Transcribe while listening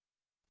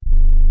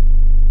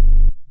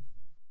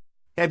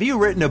Have you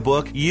written a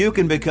book? You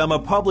can become a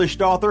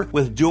published author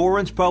with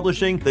Dorrance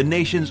Publishing, the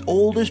nation's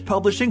oldest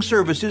publishing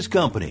services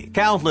company.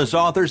 Countless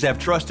authors have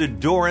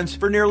trusted Dorrance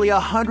for nearly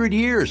 100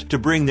 years to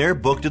bring their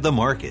book to the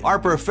market. Our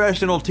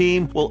professional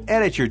team will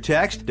edit your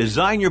text,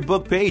 design your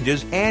book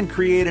pages, and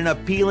create an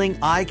appealing,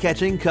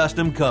 eye-catching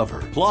custom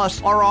cover.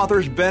 Plus, our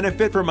authors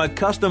benefit from a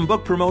custom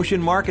book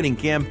promotion marketing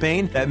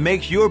campaign that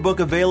makes your book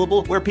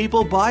available where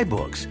people buy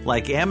books,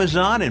 like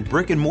Amazon and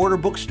brick-and-mortar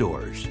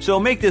bookstores. So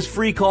make this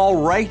free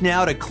call right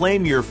now to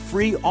claim your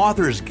free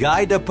author's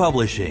guide to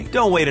publishing.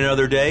 Don't wait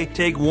another day.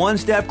 Take one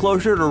step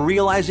closer to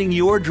realizing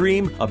your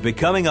dream of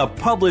becoming a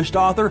published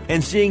author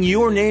and seeing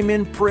your name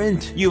in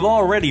print. You've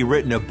already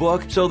written a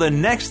book, so the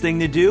next thing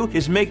to do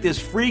is make this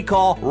free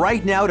call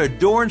right now to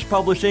Dorrance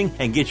Publishing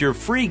and get your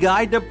free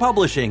guide to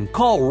publishing.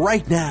 Call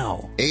right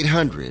now.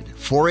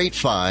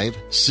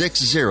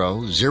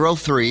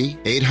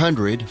 800-485-6003.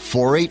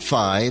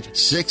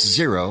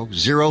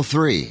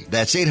 800-485-6003.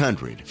 That's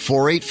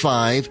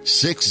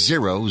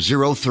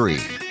 800-485-6003.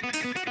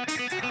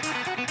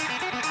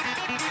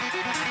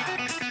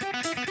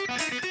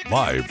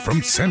 Live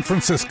from San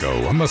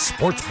Francisco on the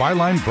Sports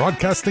Byline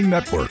Broadcasting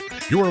Network,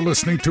 you are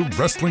listening to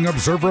Wrestling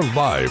Observer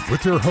Live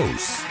with your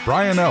hosts,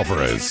 Bryan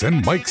Alvarez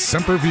and Mike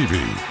Sempervive.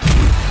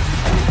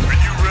 Are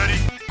you ready?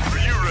 Are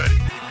you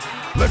ready?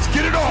 Let's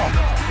get it on!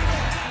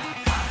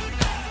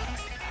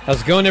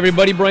 How's it going,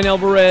 everybody? Bryan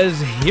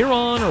Alvarez here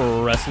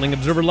on Wrestling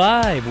Observer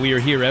Live. We are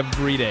here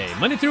every day,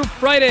 Monday through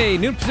Friday,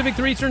 noon Pacific,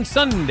 3 Eastern,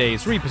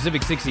 Sundays, 3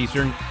 Pacific, 6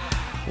 Eastern.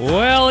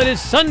 Well, it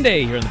is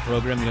Sunday here on the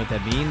program. You know what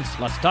that means.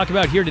 Lots to talk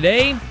about here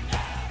today.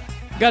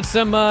 Got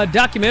some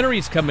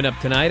documentaries coming up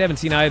tonight. I haven't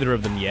seen either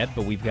of them yet,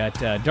 but we've got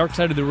Dark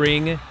Side of the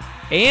Ring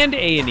and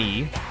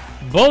A&E,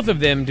 both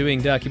of them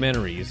doing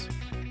documentaries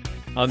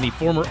on the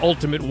former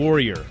Ultimate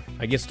Warrior.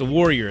 I guess the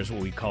Warrior is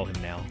what we call him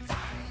now,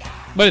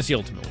 but it's the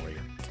Ultimate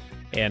Warrior.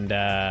 And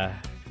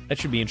that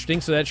should be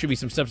interesting, so that should be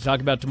some stuff to talk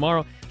about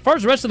tomorrow. As far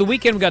as the rest of the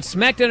weekend, we've got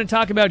SmackDown to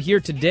talk about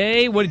here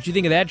today. What did you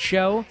think of that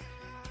show?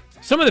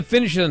 Some of the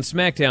finishes on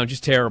SmackDown,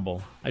 just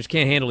terrible. I just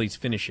can't handle these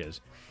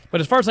finishes.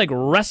 But as far as like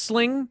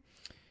wrestling,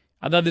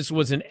 I thought this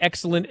was an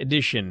excellent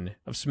edition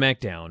of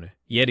SmackDown,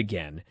 yet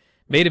again.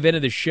 Main event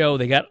of the show,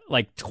 they got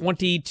like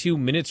 22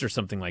 minutes or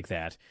something like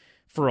that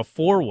for a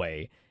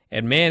four-way.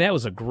 And man, that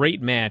was a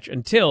great match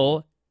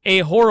until a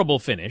horrible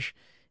finish.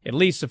 At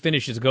least the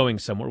finish is going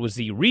somewhere. It was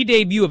the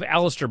re-debut of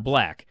Aleister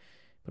Black.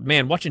 But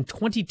man, watching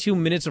 22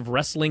 minutes of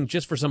wrestling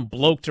just for some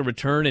bloke to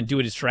return and do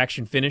a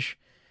distraction finish,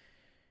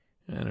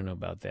 I don't know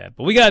about that.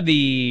 But we got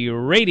the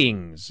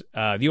ratings,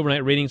 the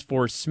overnight ratings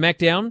for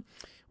SmackDown.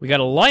 We got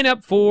a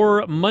lineup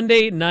for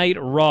Monday Night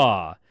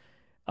Raw.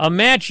 A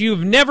match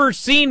you've never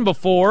seen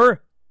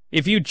before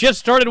if you just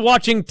started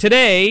watching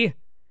today.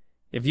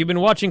 If you've been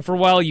watching for a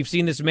while, you've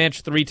seen this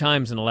match 3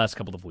 times in the last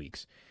couple of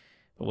weeks.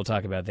 But we'll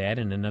talk about that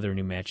and another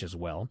new match as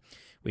well.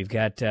 We've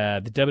got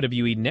the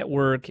WWE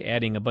Network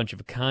adding a bunch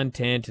of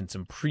content and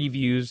some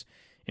previews,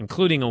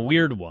 including a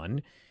weird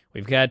one.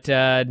 We've got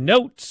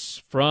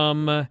notes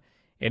from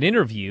an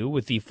interview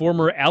with the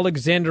former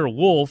Alexander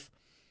Wolf.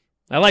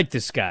 I like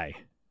this guy.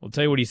 We'll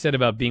tell you what he said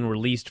about being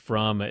released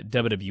from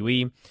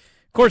WWE.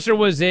 Of course, there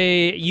was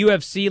a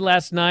UFC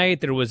last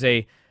night. There was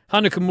a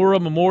Hanakamura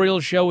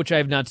Memorial Show, which I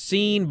have not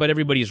seen, but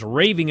everybody's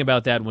raving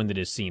about that one that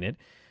has seen it.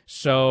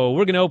 So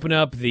we're going to open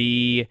up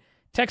the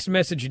text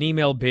message and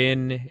email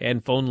bin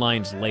and phone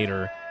lines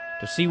later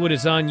to see what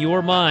is on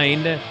your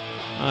mind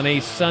on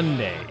a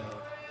Sunday.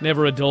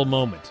 Never a dull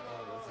moment.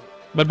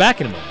 But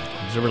back in a moment.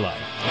 Observer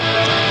Live.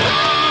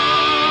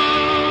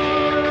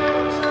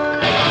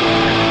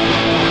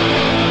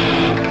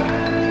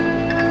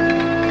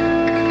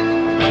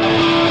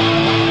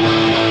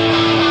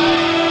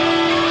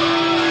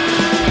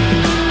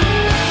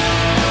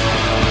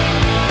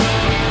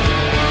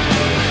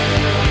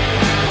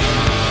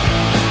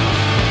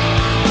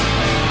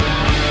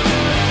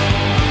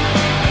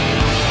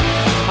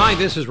 Hi,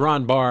 this is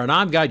Ron Barr, and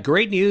I've got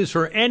great news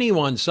for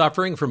anyone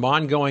suffering from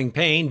ongoing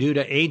pain due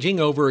to aging,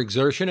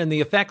 overexertion, and the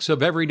effects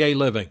of everyday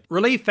living.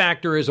 Relief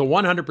Factor is a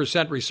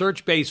 100%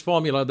 research-based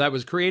formula that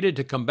was created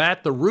to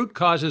combat the root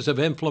causes of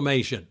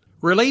inflammation.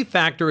 Relief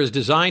Factor is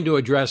designed to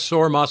address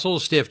sore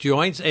muscles, stiff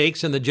joints,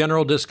 aches, and the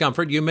general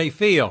discomfort you may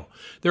feel.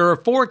 There are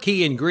 4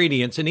 key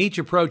ingredients, and each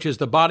approaches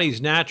the body's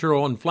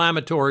natural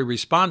inflammatory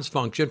response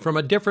function from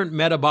a different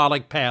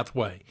metabolic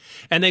pathway.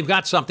 And they've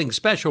got something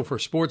special for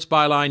Sports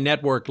Byline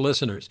Network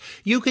listeners.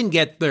 You can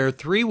get their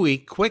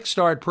 3-week quick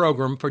start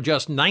program for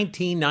just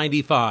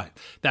 $19.95.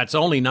 That's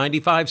only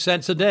 95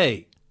 cents a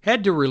day.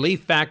 Head to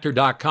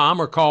ReliefFactor.com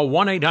or call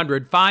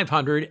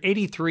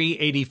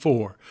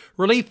 1-800-500-8384.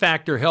 Relief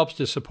Factor helps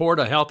to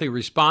support a healthy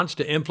response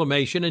to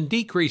inflammation and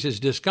decreases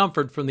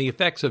discomfort from the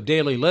effects of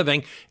daily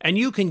living, and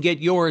you can get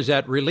yours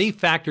at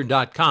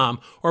ReliefFactor.com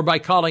or by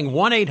calling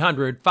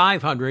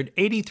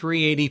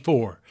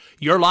 1-800-500-8384.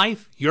 Your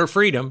life, your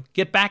freedom.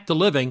 Get back to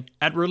living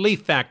at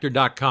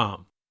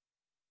ReliefFactor.com.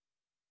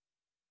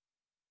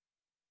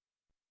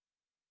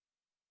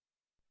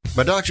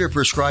 My doctor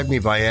prescribed me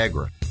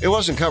Viagra. It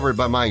wasn't covered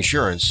by my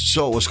insurance,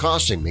 so it was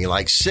costing me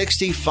like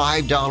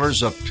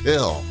 $65 a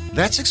pill.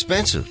 That's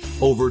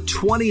expensive. Over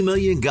 20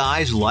 million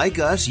guys like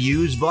us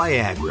use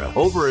Viagra.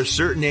 Over a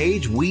certain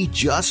age, we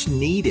just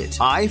need it.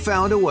 I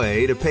found a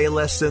way to pay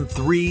less than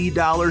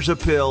 $3 a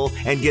pill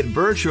and get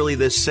virtually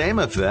the same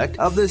effect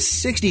of the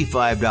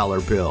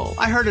 $65 pill.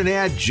 I heard an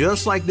ad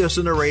just like this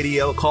on the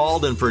radio,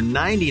 called, and for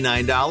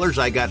 $99,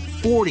 I got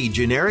 40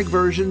 generic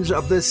versions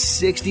of the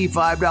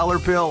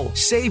 $65 pill.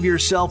 Save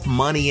yourself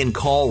money and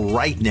call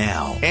right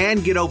now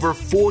and get over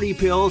 40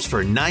 pills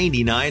for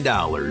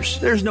 $99.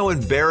 There's no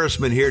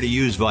embarrassment here to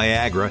use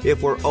Viagra.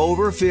 If we're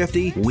over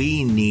 50,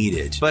 we need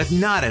it, but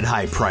not at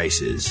high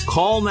prices.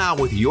 Call now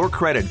with your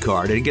credit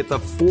card and get the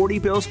 40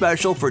 pill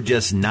special for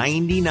just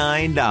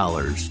 $99.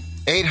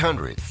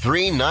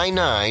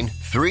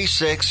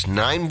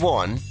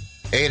 800-399-3691.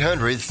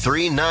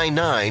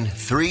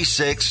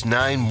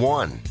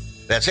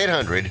 800-399-3691. That's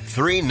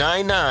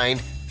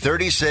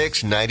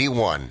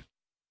 800-399-3691.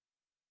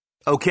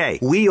 Okay,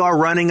 we are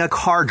running a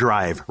car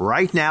drive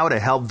right now to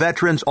help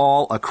veterans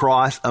all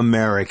across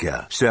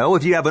America. So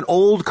if you have an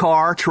old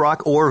car,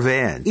 truck, or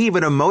van,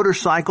 even a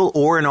motorcycle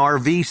or an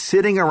RV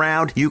sitting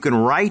around, you can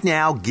right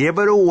now give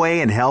it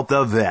away and help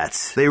the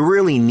vets. They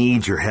really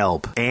need your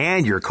help.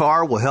 And your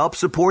car will help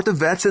support the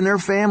vets and their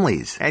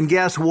families. And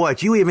guess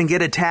what? You even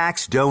get a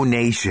tax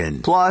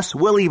donation. Plus,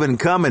 we'll even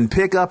come and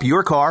pick up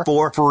your car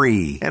for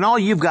free. And all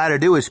you've got to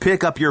do is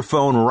pick up your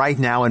phone right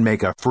now and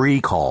make a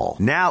free call.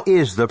 Now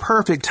is the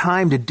perfect time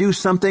to do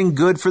something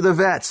good for the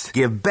vets.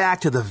 Give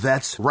back to the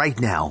vets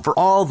right now for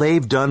all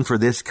they've done for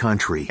this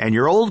country. And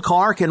your old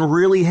car can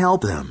really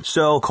help them.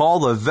 So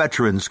call the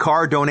Veterans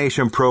Car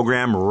Donation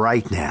Program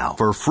right now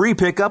for free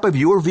pickup of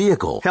your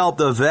vehicle. Help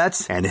the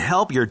vets and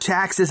help your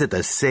taxes at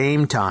the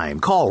same time.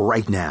 Call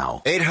right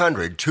now.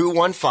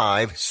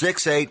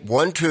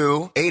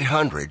 800-215-6812.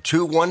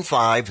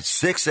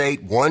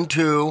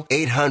 800-215-6812.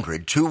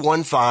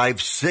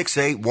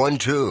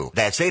 800-215-6812.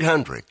 That's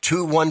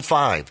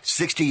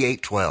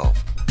 800-215-6812.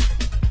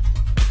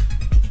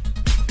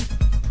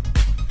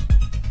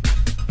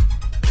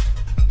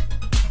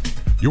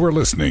 You are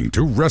listening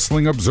to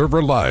Wrestling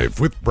Observer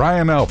Live with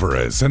Bryan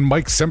Alvarez and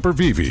Mike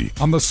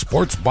Sempervive on the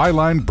Sports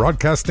Byline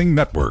Broadcasting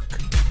Network.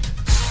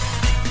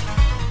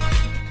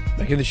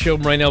 Back in the show,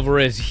 Bryan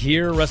Alvarez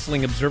here,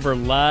 Wrestling Observer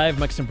Live.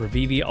 Mike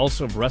Sempervive,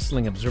 also of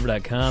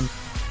WrestlingObserver.com.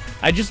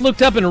 I just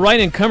looked up and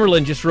Ryan in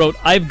Cumberland just wrote,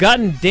 I've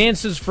gotten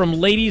dances from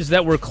ladies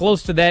that were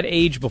close to that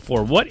age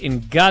before. What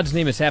in God's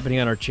name is happening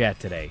on our chat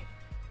today?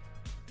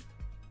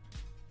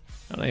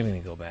 I'm not even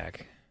going to go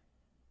back.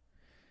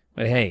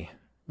 But hey,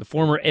 the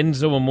former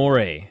Enzo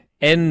Amore,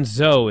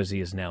 Enzo as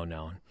he is now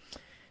known,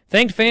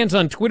 thanked fans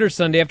on Twitter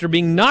Sunday after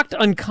being knocked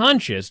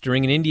unconscious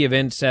during an indie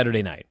event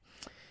Saturday night.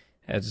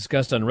 As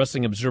discussed on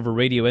Wrestling Observer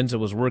Radio, Enzo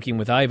was working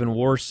with Ivan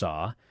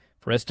Warsaw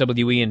for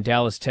SWE in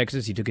Dallas,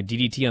 Texas. He took a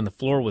DDT on the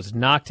floor, was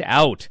knocked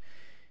out.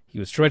 He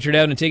was stretchered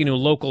out and taken to a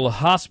local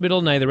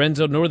hospital. Neither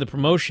Enzo nor the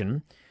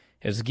promotion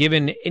has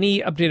given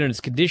any update on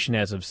his condition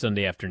as of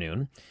Sunday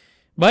afternoon.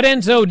 But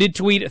Enzo did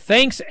tweet,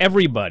 "Thanks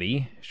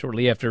everybody,"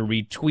 shortly after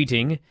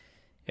retweeting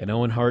an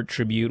Owen Hart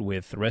tribute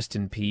with "Rest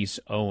in Peace,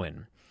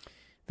 Owen."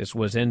 This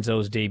was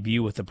Enzo's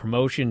debut with the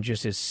promotion,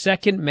 just his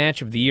second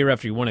match of the year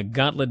after he won a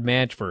gauntlet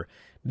match for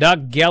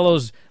Doc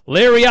Gallows'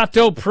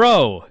 Lariato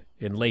Pro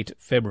in late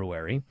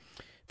February.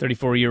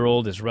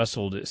 34-year-old has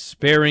wrestled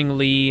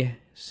sparingly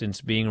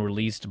since being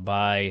released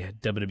by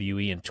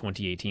WWE in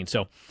 2018.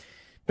 So,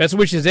 best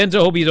wishes, Enzo.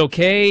 Hope he's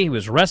okay. He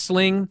was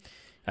wrestling.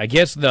 I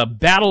guess the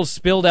battle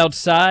spilled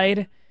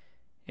outside,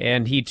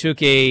 and he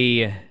took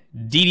a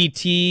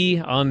DDT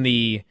on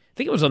I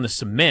think it was on the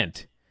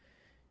cement.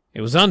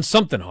 It was on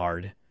something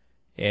hard,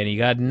 and he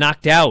got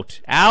knocked out,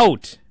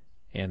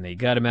 and they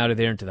got him out of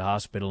there into the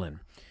hospital, and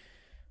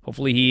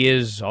hopefully he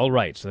is all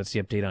right. So that's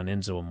the update on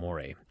Enzo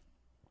Amore.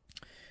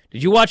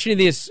 Did you watch any of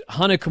this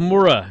Hana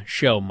Kimura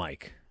show,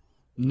 Mike?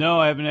 No,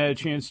 I haven't had a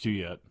chance to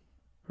yet.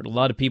 Heard a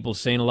lot of people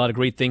saying a lot of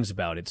great things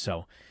about it,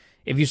 so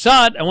if you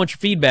saw it, I want your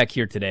feedback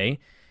here today.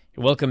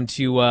 You're welcome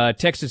to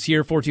text us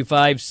here,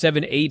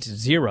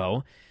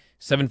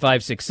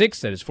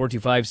 425-780-7566. That is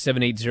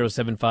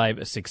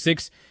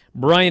 425-780-7566.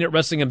 Bryan at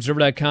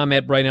WrestlingObserver.com,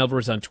 at Bryan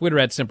Alvarez on Twitter,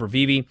 at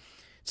Sempervive.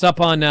 It's up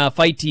on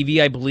Fight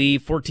TV, I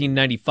believe,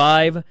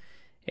 $14.95,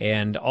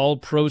 and all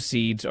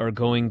proceeds are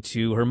going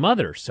to her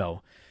mother.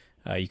 So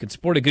you can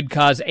support a good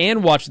cause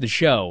and watch the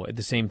show at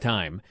the same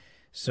time.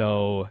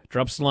 So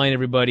drop us a line,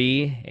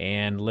 everybody,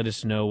 and let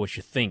us know what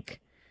you think.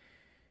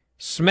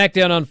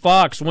 SmackDown on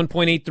Fox,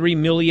 1.83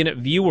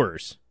 million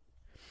viewers.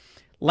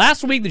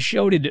 Last week, the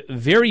show did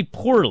very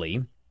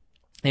poorly,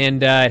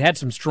 and it had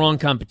some strong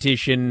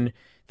competition. I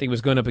think it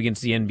was going up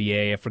against the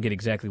NBA. I forget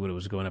exactly what it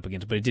was going up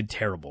against, but it did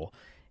terrible.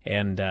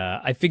 And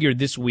I figured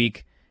this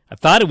week, I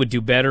thought it would do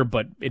better,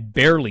 but it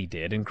barely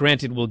did. And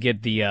granted, we'll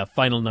get the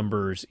final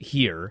numbers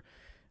here.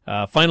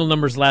 Final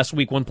numbers last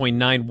week,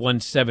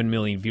 1.917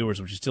 million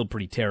viewers, which is still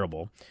pretty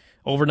terrible.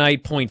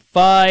 Overnight,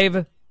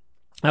 0.5,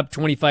 up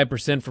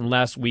 25% from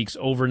last week's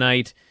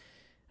overnight.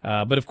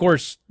 But, of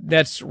course,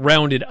 that's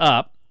rounded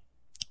up.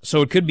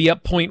 So it could be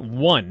up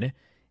 0.1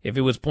 if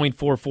it was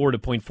 0.44 to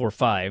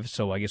 0.45.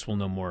 So I guess we'll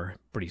know more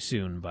pretty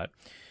soon. But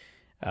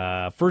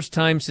first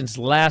time since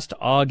last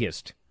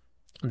August,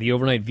 the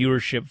overnight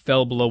viewership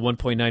fell below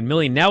 1.9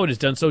 million. Now it has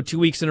done so 2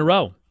 weeks in a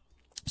row.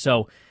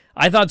 So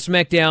I thought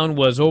SmackDown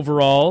was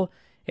overall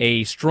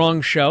a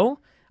strong show.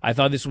 I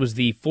thought this was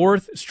the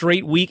fourth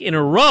straight week in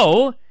a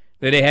row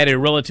that they had a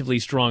relatively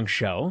strong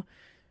show.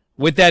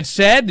 With that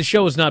said, the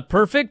show is not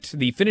perfect.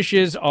 The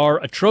finishes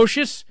are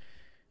atrocious.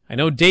 I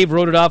know Dave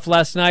wrote it off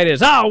last night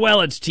as, oh, well,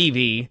 it's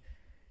TV.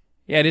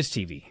 Yeah, it is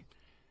TV.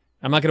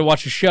 I'm not going to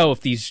watch a show if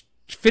these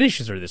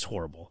finishes are this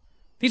horrible.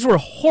 These were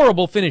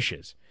horrible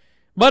finishes.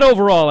 But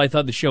overall, I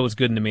thought the show was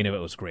good and the main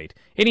event was great.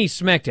 Any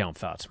SmackDown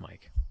thoughts,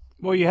 Mike?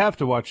 Well, you have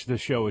to watch the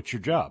show. It's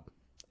your job.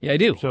 Yeah, I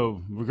do.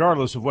 So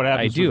regardless of what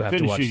happens with the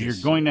finishes, you're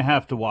going to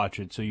have to watch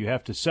it. So you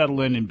have to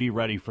settle in and be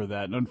ready for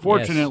that. And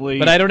unfortunately,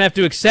 yes, but I don't have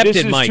to accept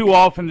it, Mike. This is too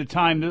often the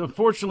time.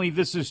 Unfortunately,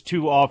 this is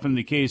too often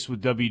the case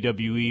with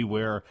WWE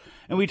where,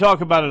 and we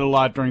talk about it a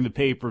lot during the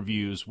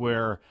pay-per-views,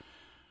 where,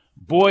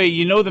 boy,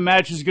 you know the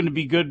match is going to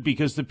be good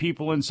because the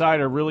people inside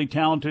are really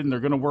talented and they're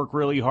going to work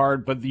really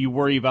hard, but you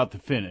worry about the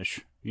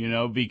finish, you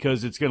know,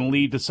 because it's going to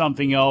lead to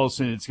something else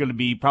and it's going to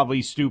be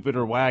probably stupid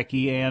or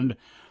wacky. And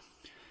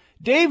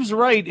Dave's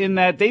right in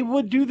that they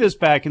would do this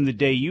back in the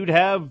day. You'd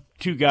have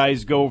two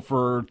guys go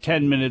for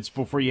 10 minutes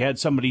before you had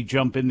somebody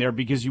jump in there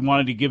because you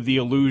wanted to give the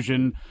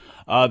illusion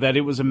that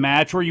it was a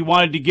match, or you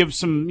wanted to give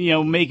some, you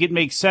know, make it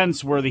make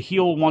sense where the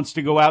heel wants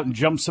to go out and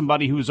jump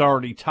somebody who's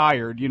already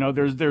tired. You know,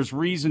 there's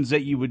reasons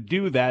that you would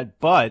do that,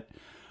 but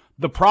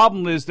the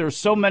problem is there's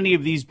so many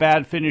of these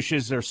bad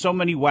finishes, there's so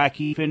many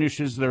wacky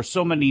finishes, there's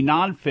so many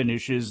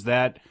non-finishes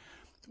that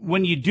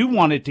when you do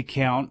want it to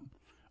count,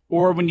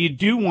 or when you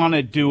do want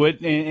to do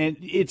it, and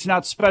it's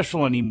not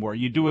special anymore.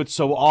 You do it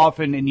so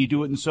often, and you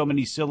do it in so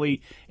many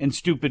silly and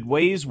stupid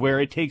ways where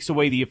it takes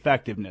away the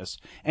effectiveness,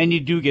 and you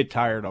do get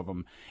tired of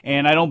them.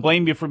 And I don't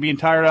blame you for being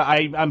tired.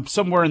 I'm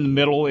somewhere in the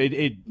middle.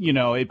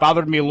 It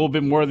bothered me a little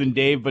bit more than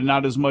Dave, but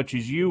not as much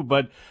as you.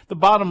 But the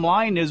bottom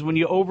line is when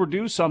you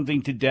overdo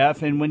something to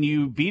death, and when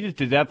you beat it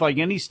to death, like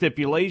any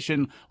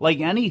stipulation, like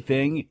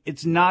anything,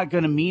 it's not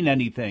going to mean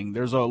anything.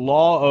 There's a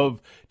law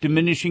of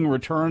diminishing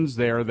returns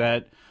there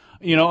that,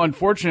 you know,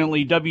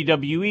 unfortunately,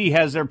 WWE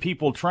has their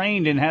people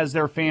trained and has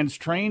their fans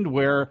trained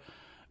where,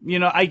 you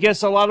know, I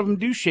guess a lot of them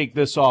do shake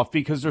this off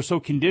because they're so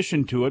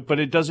conditioned to it, but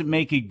it doesn't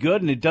make it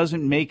good and it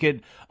doesn't make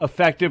it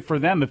effective for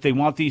them. If they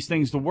want these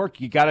things to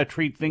work, you got to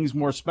treat things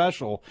more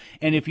special.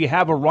 And if you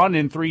have a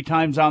run-in 3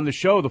 times on the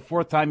show, the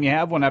 4th time you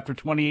have one after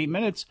 28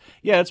 minutes,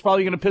 yeah, it's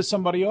probably going to piss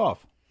somebody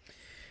off.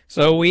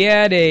 So we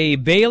had a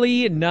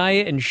Bayley,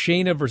 Nia, and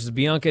Shayna versus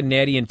Bianca,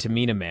 Natty, and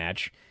Tamina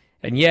match.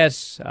 And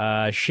yes,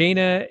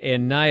 Shayna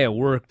and Nia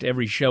worked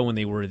every show when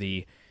they were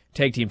the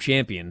tag team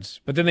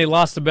champions, but then they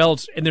lost the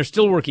belts, and they're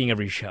still working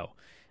every show.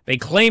 They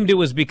claimed it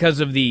was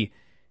because of the,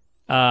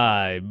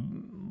 whatever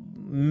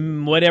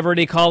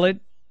they call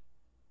it.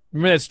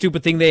 Remember that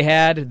stupid thing they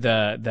had,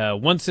 the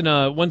once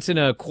in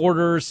a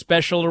quarter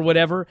special or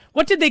whatever?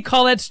 What did they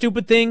call that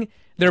stupid thing?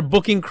 Their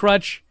booking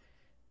crutch?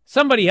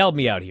 Somebody help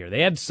me out here.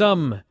 They had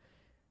something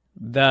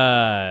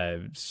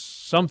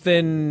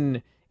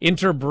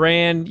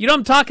interbrand. You know what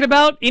I'm talking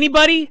about?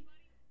 Anybody?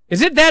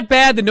 Is it that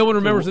bad that no one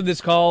remembers what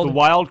this called? The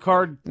wild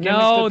card?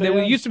 No,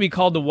 they used to be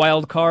called the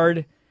wild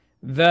card.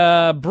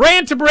 The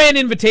brand-to-brand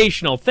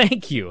invitational.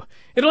 Thank you.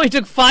 It only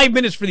took 5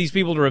 minutes for these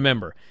people to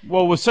remember.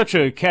 Well, with such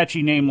a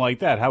catchy name like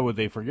that, how would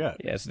they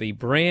forget? Yes, the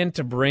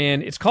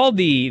brand-to-brand. It's called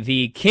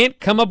the Can't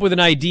Come Up With an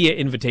Idea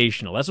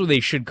Invitational. That's what they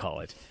should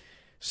call it.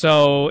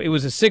 So it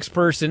was a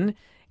 6-person,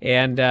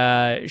 and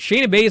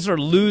Shayna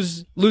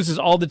Baszler loses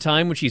all the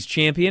time when she's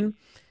champion.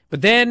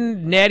 But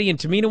then Natty and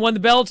Tamina won the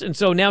belts, and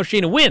so now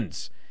Shayna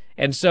wins.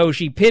 And so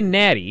she pinned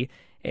Natty,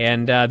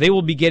 and they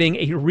will be getting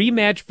a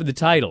rematch for the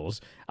titles,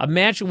 a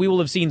match we will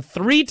have seen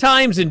 3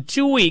 times in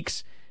 2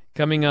 weeks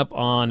coming up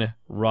on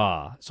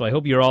Raw. So I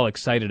hope you're all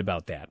excited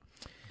about that.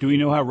 Do we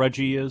know how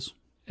Reggie is?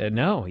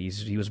 No,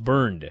 he was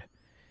burned.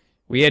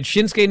 We had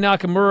Shinsuke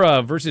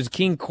Nakamura versus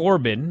King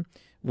Corbin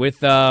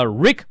with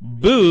Rick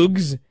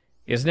Boogs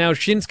is now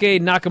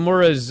Shinsuke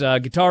Nakamura's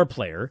guitar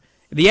player.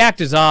 The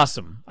act is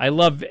awesome. I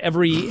love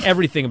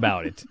everything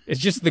about it. It's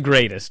just the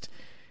greatest.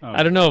 Oh,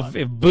 I don't know if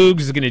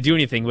Boogs is going to do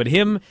anything, but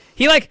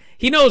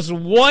he knows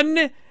one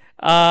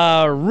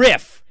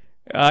riff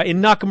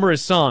in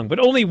Nakamura's song, but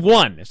only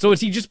one. So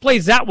he just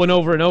plays that one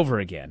over and over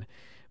again.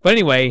 But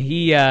anyway,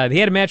 they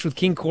had a match with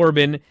King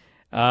Corbin.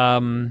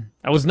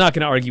 I was not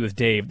going to argue with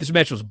Dave. This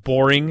match was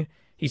boring.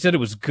 He said it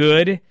was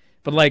good,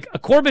 but like a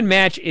Corbin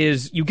match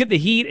is you get the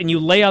heat and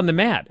you lay on the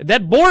mat.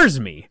 That bores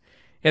me.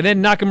 And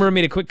then Nakamura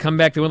made a quick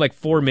comeback. They went like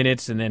 4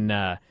 minutes, and then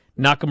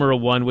Nakamura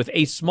won with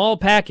a small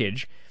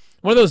package.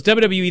 One of those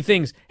WWE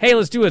things, hey,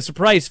 let's do a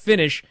surprise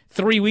finish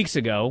 3 weeks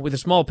ago with a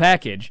small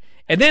package,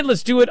 and then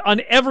let's do it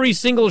on every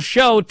single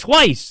show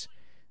twice.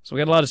 So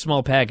we got a lot of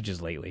small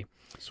packages lately.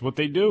 That's what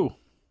they do.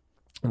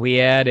 We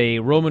had a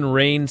Roman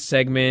Reigns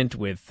segment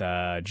with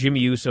Jimmy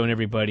Uso and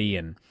everybody,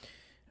 and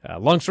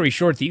Long story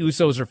short, the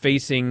Usos are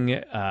facing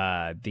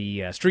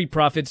the Street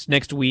Profits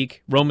next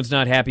week. Roman's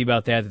not happy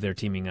about that they're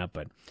teaming up,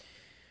 but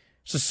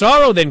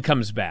Cesaro then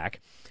comes back.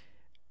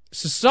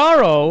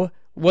 Cesaro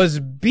was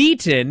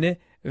beaten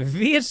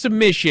via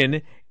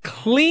submission,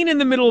 clean in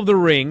the middle of the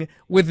ring,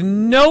 with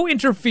no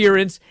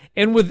interference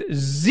and with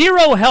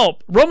zero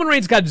help. Roman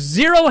Reigns got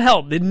zero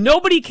help.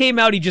 Nobody came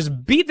out. He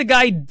just beat the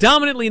guy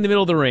dominantly in the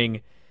middle of the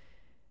ring.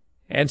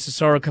 And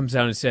Cesaro comes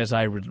out and says,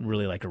 I would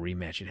really like a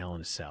rematch in Hell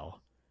in a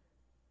Cell.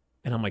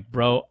 And I'm like,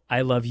 bro,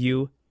 I love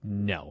you.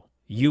 No.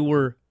 You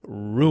were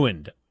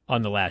ruined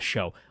on the last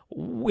show.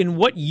 In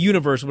what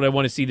universe would I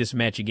want to see this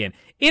match again?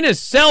 In a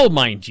cell,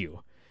 mind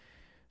you.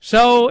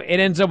 So it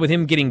ends up with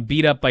him getting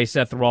beat up by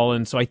Seth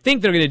Rollins. So I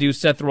think they're going to do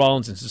Seth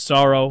Rollins and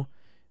Cesaro,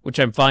 which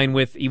I'm fine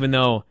with, even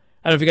though,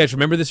 I don't know if you guys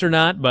remember this or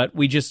not, but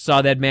we just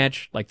saw that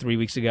match like 3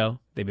 weeks ago.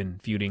 They've been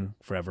feuding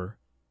forever.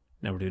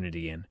 Now we're doing it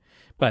again.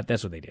 But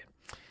that's what they did.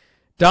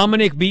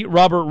 Dominic beat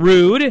Robert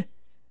Roode.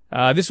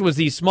 This was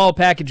the small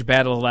package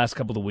battle the last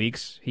couple of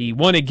weeks. He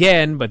won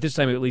again, but this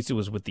time at least it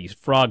was with the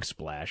frog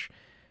splash.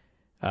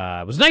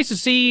 It was nice to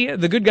see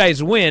the good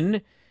guys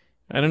win.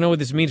 I don't know what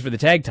this means for the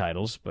tag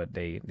titles, but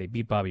they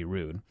beat Bobby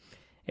Roode.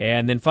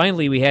 And then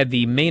finally we had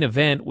the main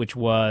event, which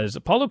was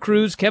Apollo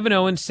Crews, Kevin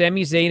Owens,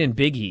 Sami Zayn, and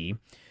Big E.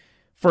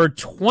 For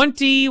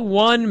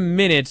 21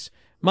 minutes,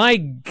 my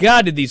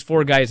God, did these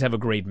four guys have a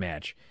great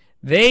match.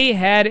 They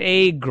had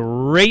a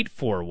great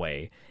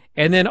four-way.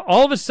 And then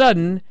all of a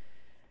sudden,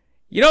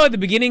 you know at the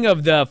beginning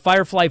of the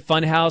Firefly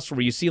Funhouse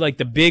where you see like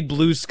the big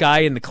blue sky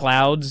in the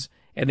clouds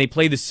and they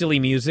play the silly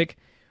music?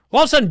 Well,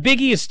 all of a sudden, Big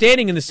E is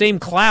standing in the same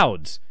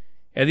clouds.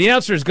 And the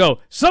announcers go,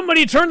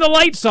 somebody turn the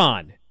lights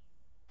on.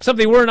 Except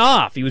they weren't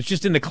off. He was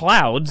just in the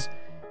clouds.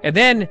 And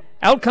then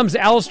out comes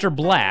Aleister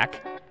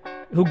Black,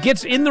 who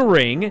gets in the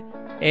ring,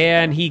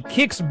 and he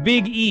kicks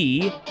Big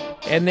E.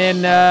 And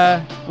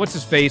then,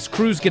 what's-his-face?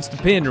 Cruz gets the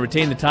pin to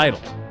retain the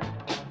title.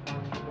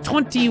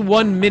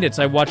 21 minutes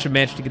I watched a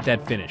match to get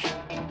that finish.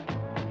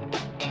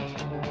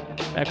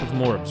 Back with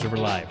more Observer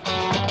Live.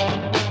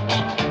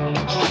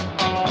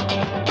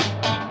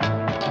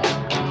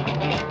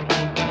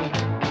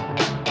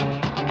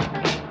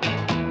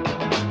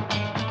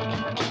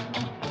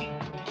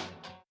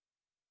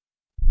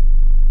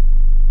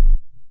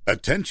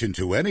 Attention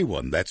to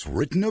anyone that's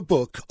written a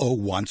book or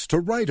wants to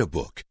write a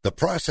book. The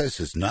process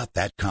is not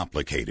that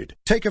complicated.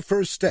 Take a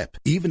first step.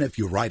 Even if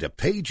you write a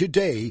page a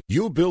day,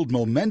 you'll build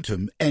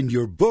momentum and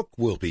your book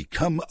will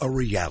become a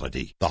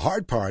reality. The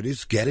hard part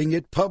is getting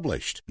it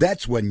published.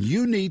 That's when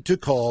you need to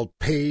call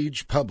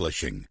Page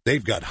Publishing.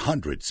 They've got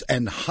hundreds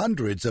and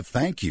hundreds of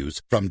thank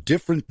yous from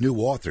different new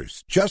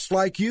authors, just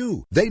like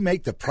you. They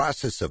make the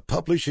process of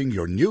publishing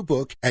your new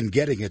book and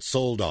getting it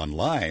sold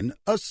online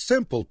a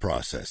simple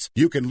process.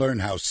 You can learn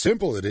how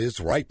simple it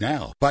is right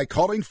now by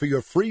calling for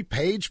your free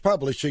Page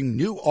Publishing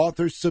New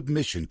Author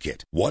Submission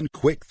Kit. One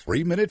quick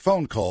 3-minute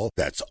phone call,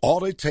 that's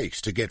all it takes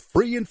to get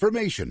free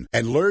information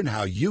and learn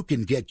how you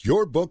can get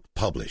your book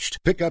published.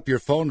 Pick up your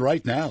phone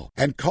right now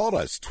and call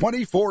us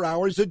 24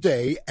 hours a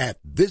day at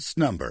this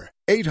number.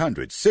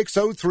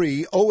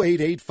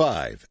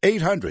 800-603-0885.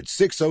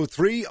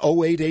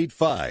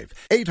 800-603-0885.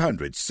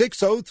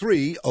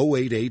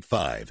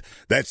 800-603-0885.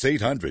 That's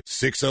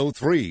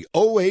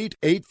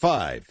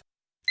 800-603-0885.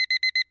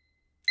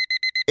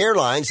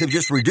 Airlines have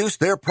just reduced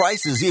their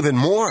prices even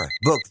more.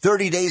 Book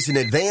 30 days in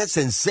advance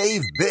and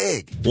save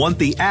big. Want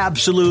the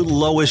absolute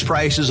lowest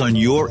prices on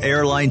your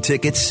airline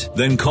tickets?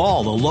 Then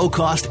call the Low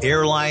Cost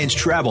Airlines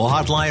Travel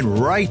Hotline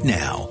right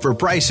now for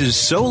prices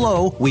so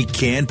low we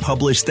can't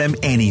publish them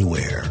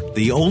anywhere.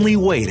 The only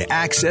way to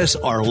access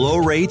our low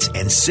rates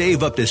and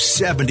save up to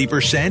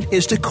 70%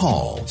 is to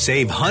call.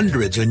 Save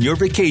hundreds on your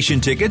vacation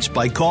tickets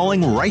by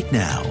calling right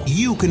now.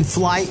 You can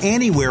fly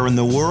anywhere in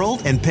the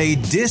world and pay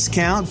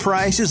discount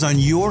prices on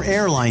your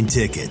airline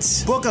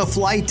tickets. Book a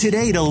flight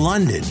today to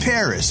London,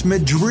 Paris,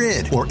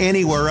 Madrid, or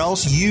anywhere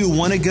else you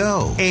want to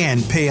go.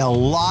 And pay a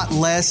lot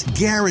less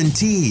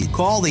guaranteed.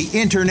 Call the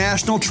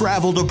International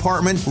Travel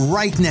Department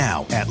right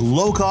now at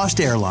Low Cost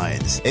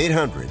Airlines.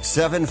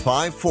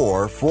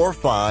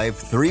 800-754-4531.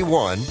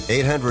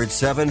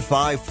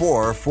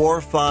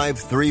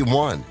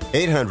 800-754-4531.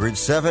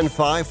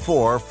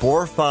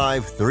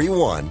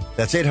 800-754-4531.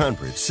 That's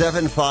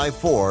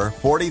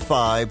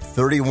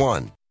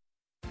 800-754-4531.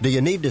 Do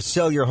you need to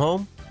sell your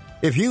home?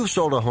 If you've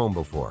sold a home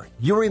before,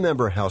 you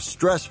remember how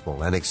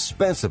stressful and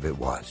expensive it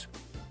was.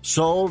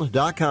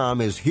 Sold.com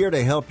is here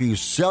to help you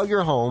sell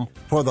your home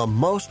for the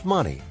most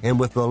money and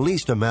with the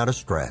least amount of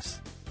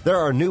stress. There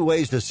are new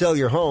ways to sell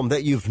your home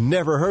that you've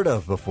never heard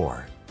of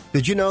before.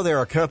 Did you know there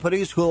are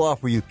companies who'll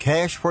offer you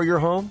cash for your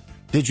home?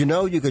 Did you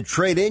know you could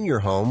trade in your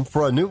home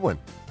for a new one?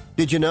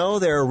 Did you know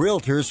there are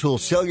realtors who'll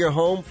sell your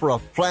home for a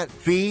flat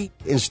fee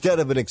instead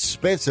of an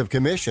expensive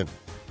commission?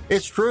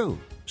 It's true.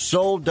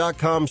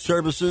 Sold.com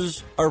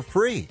services are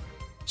free.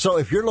 So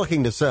if you're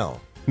looking to sell,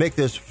 make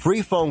this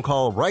free phone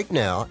call right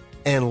now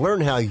and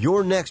learn how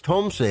your next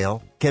home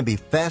sale can be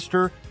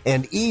faster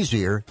and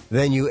easier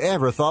than you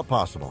ever thought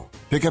possible.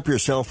 Pick up your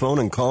cell phone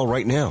and call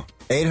right now.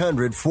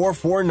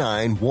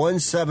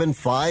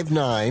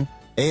 800-449-1759.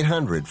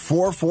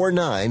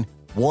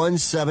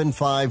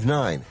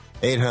 800-449-1759.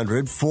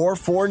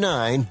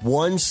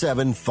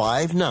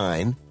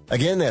 800-449-1759.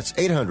 Again, that's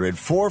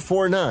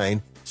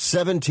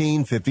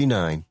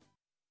 800-449-1759.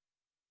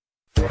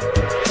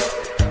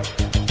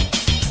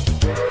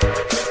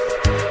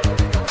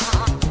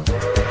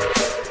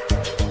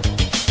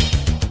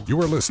 You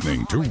are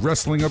listening to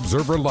Wrestling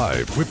Observer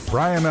Live with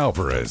Bryan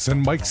Alvarez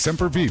and Mike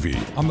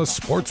Sempervive on the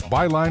Sports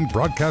Byline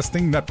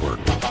Broadcasting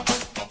Network.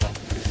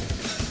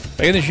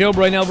 Back in the show,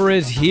 Bryan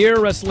Alvarez here,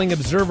 Wrestling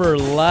Observer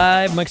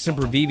Live. Mike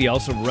Sempervive,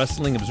 also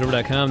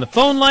WrestlingObserver.com. The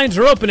phone lines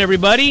are open,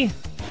 everybody.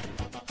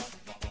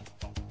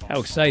 How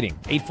exciting.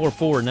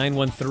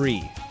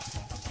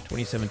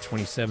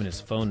 844-913-2727 is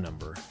phone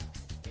number.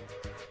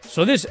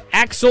 So this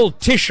Axel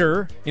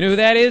Tischer, you know who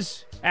that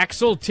is?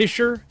 Axel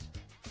Tischer?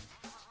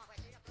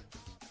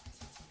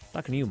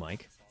 Talking to you,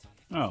 Mike.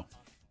 Oh,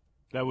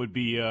 that would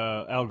be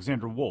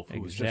Alexander Wolf,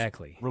 who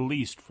Exactly. was just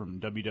released from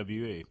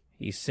WWE.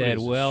 He said,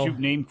 Shoot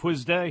name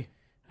quiz day?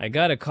 I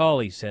got a call,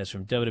 he says,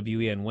 from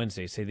WWE on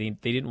Wednesday, say they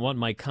didn't want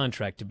my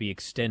contract to be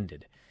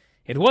extended.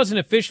 It wasn't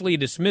officially a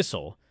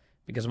dismissal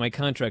because my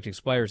contract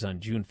expires on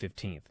June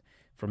 15th.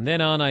 From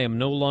then on, I am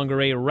no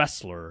longer a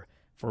wrestler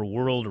for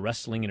World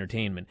Wrestling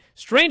Entertainment.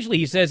 Strangely,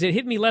 he says, it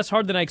hit me less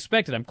hard than I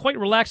expected. I'm quite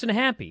relaxed and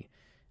happy.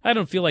 I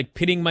don't feel like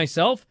pitting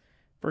myself.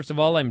 First of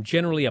all, I'm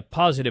generally a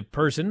positive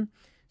person.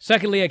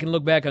 Secondly, I can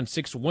look back on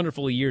 6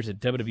 wonderful years at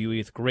WWE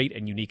with great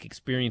and unique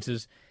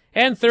experiences.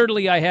 And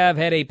thirdly, I have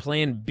had a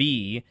plan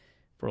B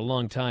for a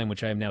long time,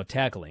 which I am now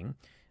tackling.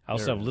 I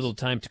also have little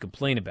time to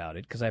complain about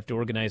it because I have to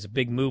organize a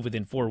big move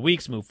within 4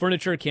 weeks, move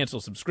furniture,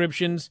 cancel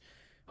subscriptions.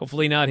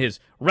 Hopefully not his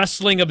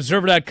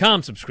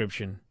WrestlingObserver.com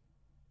subscription.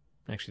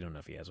 Actually, don't know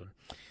if he has one.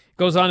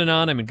 Goes on and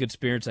on. I'm in good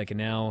spirits. I can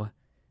now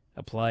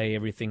apply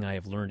everything I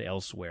have learned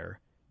elsewhere,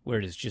 where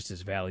it is just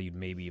as valued,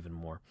 maybe even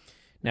more.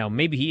 Now,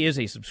 maybe he is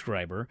a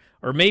subscriber,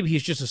 or maybe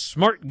he's just a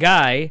smart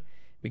guy,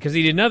 because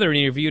he did another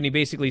interview and he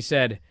basically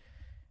said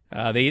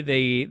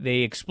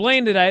they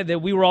explained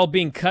that we were all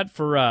being cut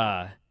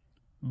for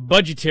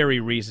budgetary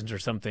reasons or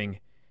something.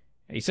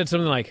 He said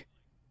something like,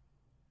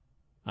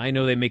 I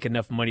know they make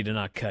enough money to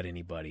not cut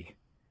anybody.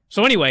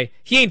 So anyway,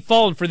 he ain't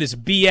falling for this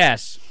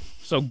BS.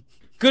 So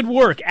good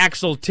work,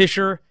 Axel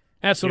Tischer.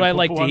 That's what I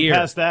like to hear.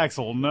 Past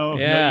Axel. No,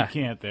 you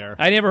can't there.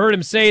 I never heard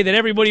him say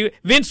that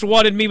Vince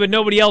wanted me, but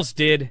nobody else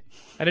did.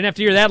 I didn't have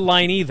to hear that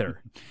line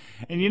either.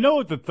 And you know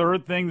what the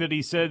third thing that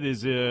he said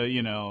is,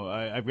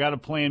 I've got a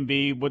plan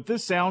B. What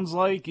this sounds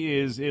like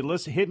is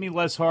hit me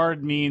less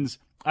hard means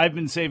I've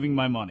been saving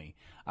my money.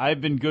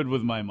 I've been good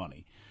with my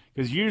money.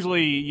 Because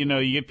usually,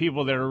 you get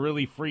people that are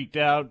really freaked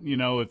out,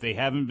 if they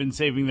haven't been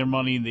saving their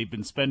money and they've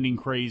been spending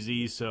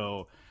crazy.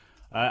 So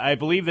I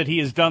believe that he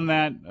has done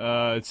that.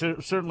 It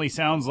certainly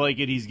sounds like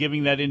it. He's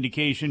giving that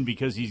indication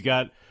because he's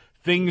got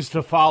things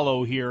to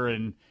follow here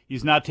and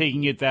he's not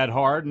taking it that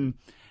hard. And,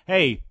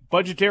 hey,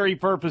 budgetary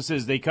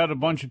purposes, they cut a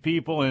bunch of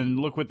people, and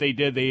look what they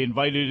did. They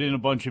invited in a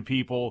bunch of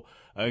people,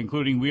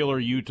 including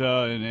Wheeler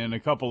Yuta and a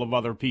couple of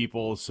other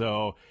people.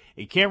 So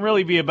it can't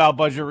really be about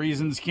budget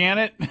reasons, can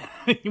it?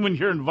 When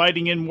you're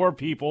inviting in more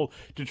people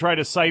to try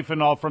to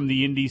siphon off from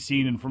the indie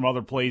scene and from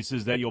other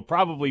places that you'll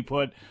probably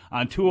put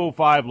on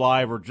 205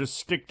 Live or just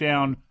stick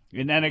down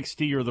in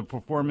NXT or the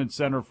Performance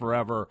Center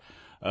forever,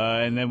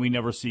 and then we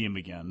never see him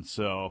again.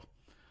 So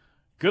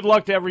good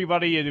luck to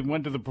everybody that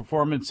went to the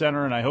Performance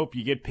Center, and I hope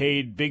you get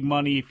paid big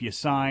money if you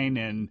sign,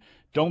 and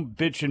don't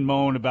bitch and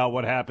moan about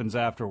what happens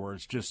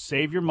afterwards. Just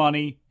save your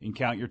money and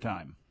count your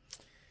time.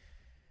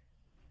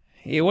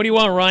 Yeah, what do you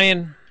want,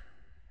 Ryan?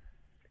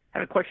 I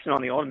have a question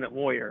on the Ultimate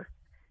Warrior.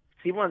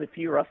 Is he one of the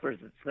few wrestlers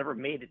that's never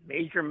made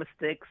major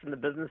mistakes in the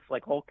business,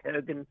 like Hulk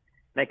Hogan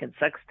making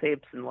sex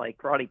tapes and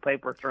like Roddy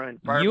Piper throwing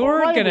fireballs?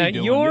 You're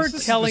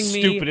telling this is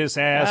me the stupidest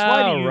ass.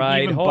 Why do you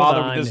even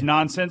bother with this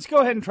nonsense? Go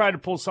ahead and try to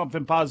pull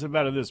something positive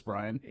out of this,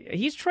 Bryan.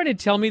 He's trying to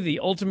tell me the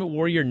Ultimate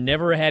Warrior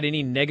never had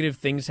any negative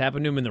things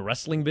happen to him in the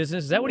wrestling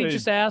business. Is that what he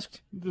just asked?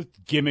 The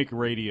gimmick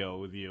radio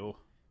with you.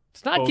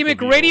 It's not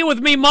gimmick radio with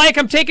me, Mike.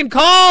 I'm taking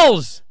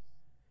calls.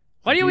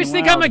 Why do you always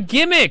think I'm a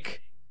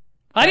gimmick?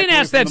 I didn't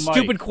ask that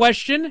stupid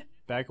question.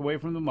 Back away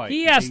from the mic.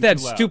 He asked that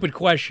stupid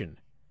question.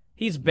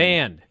 He's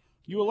banned.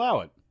 You allow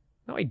it.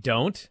 No, I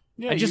don't.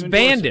 Yeah, I just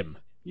banned him.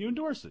 You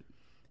endorse it.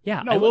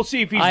 Yeah. No, we'll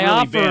see if he's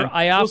really banned.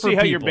 We'll see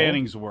how your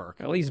bannings work.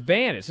 Well, he's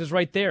banned. It says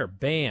right there,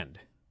 banned.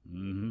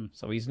 Mm-hmm.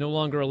 So he's no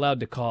longer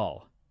allowed to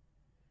call.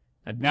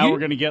 Now we're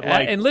going to get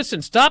like... And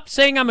listen, stop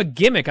saying I'm a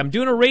gimmick. I'm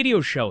doing a radio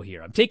show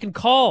here. I'm taking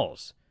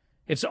calls.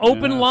 It's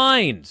open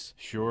lines.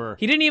 Sure.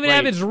 He didn't even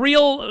have his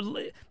real...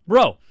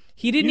 Bro,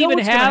 he didn't even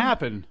have... What's going to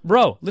happen?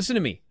 Bro, listen to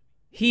me.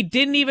 He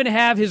didn't even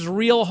have his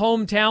real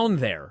hometown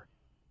there.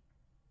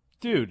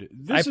 Dude,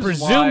 I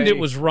presumed it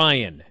was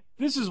Ryan.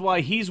 This is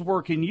why he's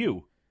working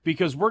you.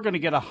 Because we're going to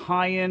get a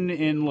high-end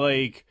in,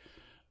 like,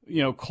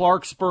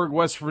 Clarksburg,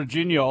 West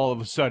Virginia, all of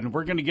a sudden.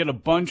 We're going to get a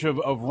bunch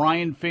of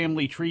Ryan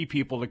family tree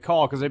people to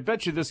call, because I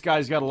bet you this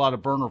guy's got a lot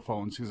of burner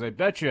phones, because I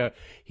bet you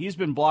he's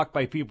been blocked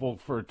by people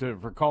for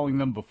calling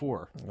them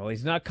before. Well,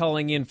 he's not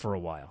calling in for a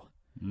while.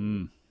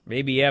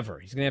 Maybe ever.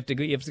 He's going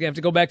to have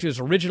to go back to his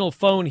original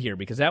phone here,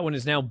 because that one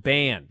is now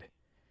banned.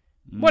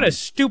 What a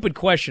stupid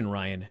question,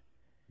 Ryan.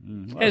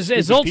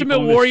 As Ultimate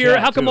Warrior,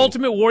 how come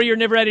Ultimate Warrior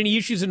never had any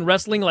issues in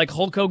wrestling like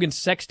Hulk Hogan's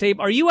sex tape?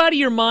 Are you out of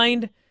your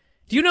mind?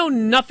 Do you know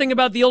nothing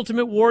about the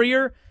Ultimate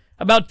Warrior?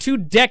 About 2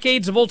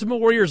 decades of Ultimate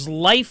Warrior's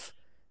life?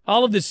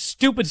 All of this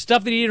stupid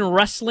stuff that he did in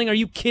wrestling? Are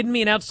you kidding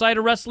me? And outside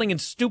of wrestling and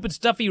stupid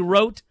stuff he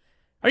wrote?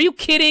 Are you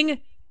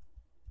kidding?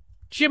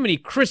 Jiminy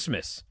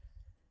Christmas.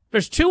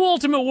 There's 2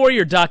 Ultimate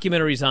Warrior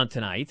documentaries on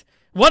tonight.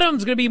 One of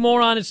them's going to be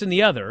more honest than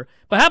the other.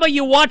 But how about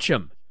you watch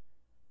them?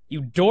 You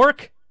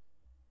dork?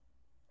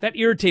 That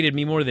irritated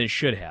me more than it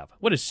should have.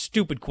 What a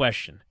stupid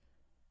question.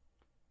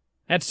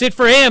 That's it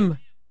for him.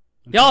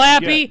 Y'all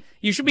happy?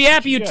 You should be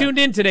happy you tuned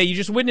in today. You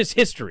just witnessed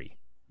history.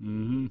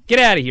 Get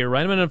out of here,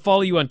 Ryan. I'm going to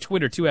follow you on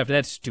Twitter, too, after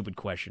that stupid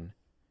question.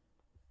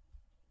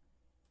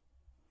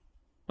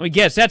 Let me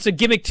guess. That's a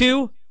gimmick,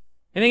 too?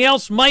 Anything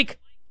else, Mike?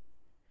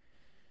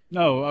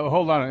 No,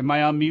 hold on. Am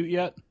I on mute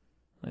yet?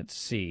 Let's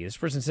see. This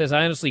person says,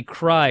 I honestly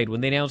cried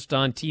when they announced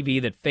on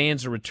TV that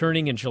fans are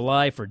returning in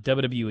July for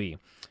WWE.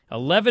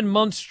 11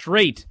 months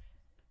straight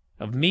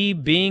of me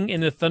being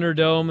in the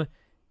Thunderdome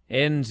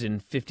ends in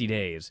 50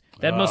 days.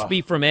 That must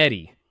be from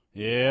Eddie.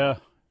 Yeah.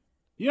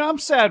 I'm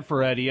sad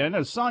for Eddie. I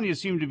know Sonya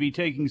seemed to be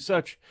taking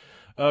such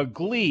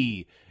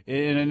glee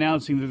in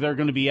announcing that they're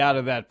going to be out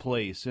of that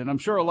place. And I'm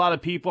sure a lot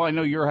of people, I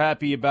know you're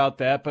happy about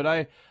that, but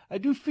I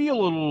do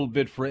feel a little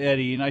bit for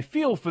Eddie, and I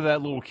feel for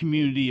that little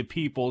community of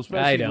people,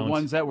 especially the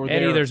ones that were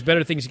Eddie, there. there's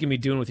better things you can be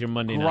doing with your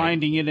Monday night.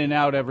 Grinding in and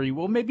out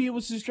well, maybe it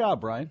was his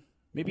job, Brian.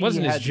 Maybe it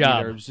wasn't his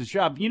job. It was his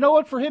job. You know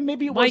what? For him,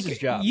 maybe it was his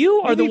job.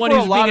 You are the one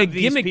who's being a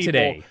gimmick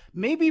today.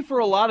 Maybe for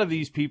a lot of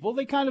these people,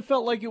 they kind of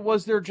felt like it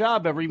was their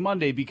job every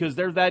Monday because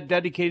they're that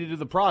dedicated to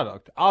the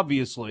product,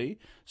 obviously.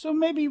 So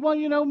maybe, why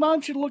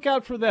don't you look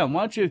out for them?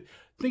 Why don't you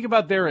think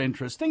about their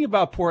interests? Think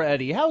about poor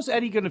Eddie. How's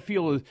Eddie going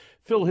to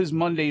fill his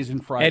Mondays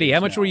and Fridays? Eddie,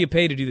 how much were you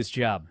paid to do this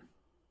job?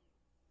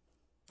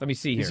 Let me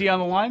see here. Is he on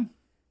the line?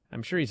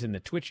 I'm sure he's in the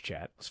Twitch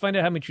chat. Let's find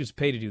out how much he was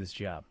paid to do this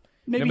job.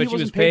 Maybe he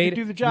wasn't paid to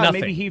do the job.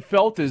 Nothing. Maybe he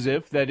felt as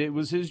if that it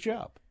was his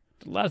job.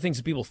 A lot of things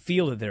that people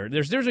feel that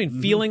there's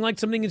between feeling like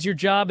something is your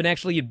job and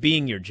actually it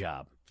being your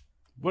job.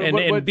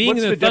 And being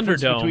in the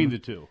Thunderdome between the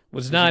two?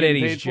 was not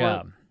Eddie's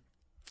job.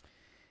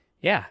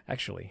 Yeah,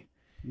 actually.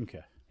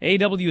 Okay.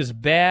 AEW is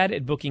bad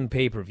at booking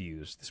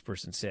pay-per-views, this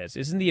person says.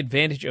 Isn't the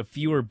advantage of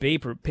fewer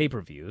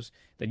pay-per-views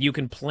that you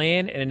can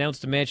plan and announce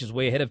the matches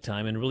way ahead of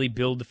time and really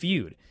build the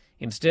feud?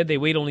 Instead, they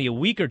wait only a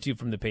week or two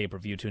from the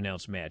pay-per-view to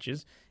announce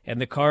matches,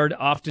 and the card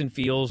often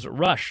feels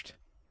rushed.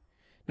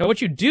 Now,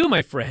 what you do,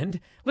 my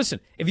friend, listen,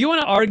 if you want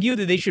to argue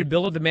that they should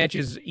build up the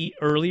matches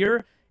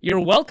earlier,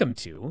 you're welcome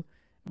to,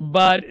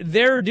 but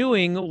they're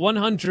doing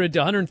 100 to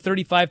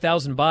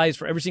 135,000 buys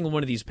for every single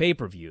one of these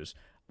pay-per-views.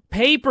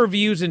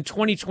 Pay-per-views in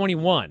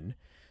 2021.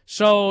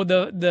 So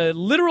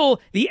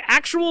the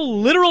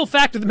actual literal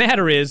fact of the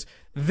matter is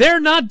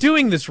they're not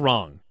doing this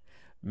wrong.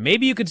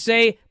 Maybe you could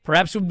say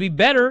perhaps it would be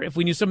better if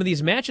we knew some of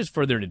these matches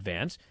further in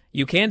advance.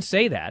 You can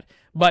say that.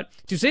 But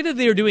to say that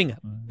they are doing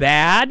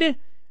bad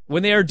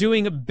when they are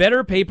doing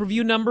better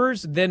pay-per-view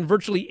numbers than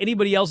virtually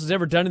anybody else has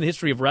ever done in the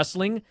history of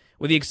wrestling,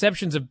 with the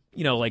exceptions of,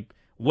 like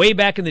way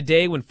back in the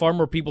day when far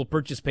more people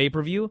purchased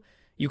pay-per-view,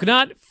 you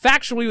cannot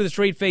factually with a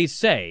straight face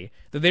say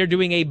that they're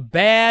doing a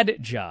bad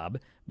job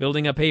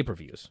building up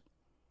pay-per-views.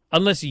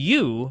 Unless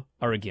you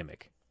are a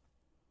gimmick.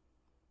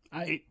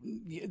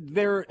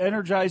 They're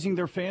energizing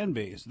their fan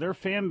base. Their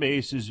fan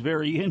base is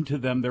very into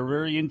them. They're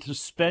very into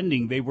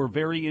spending. They were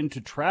very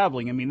into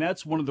traveling. I mean,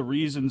 that's one of the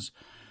reasons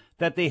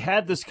that they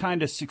had this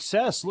kind of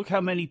success. Look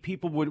how many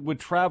people would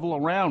travel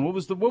around. What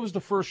was the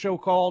first show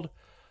called?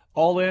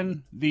 All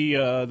In,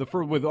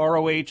 with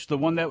ROH, the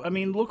one that,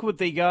 look what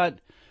they got.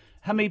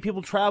 How many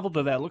people traveled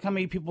to that? Look how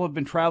many people have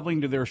been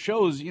traveling to their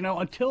shows.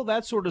 Until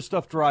that sort of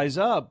stuff dries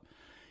up,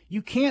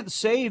 you can't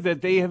say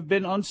that they have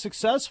been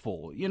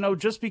unsuccessful,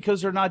 just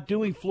because they're not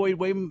doing Floyd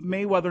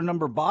Mayweather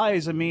number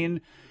buys.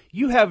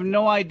 You have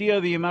no idea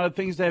the amount of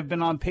things that have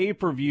been on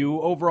pay-per-view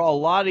over a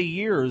lot of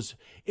years,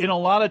 in a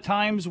lot of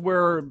times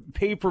where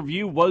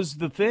pay-per-view was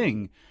the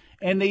thing,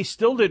 and they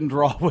still didn't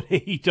draw what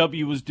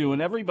AEW was doing.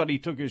 Everybody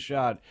took a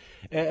shot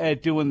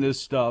at doing this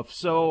stuff.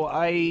 So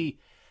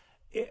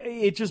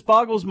it just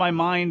boggles my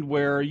mind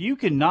where you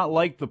can not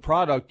like the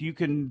product. You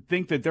can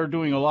think that they're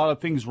doing a lot of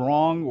things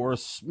wrong or,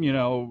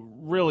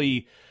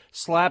 really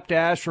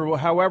slapdash or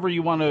however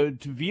you want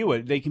to view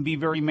it. They can be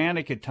very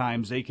manic at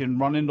times. They can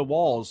run into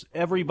walls.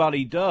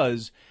 Everybody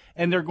does,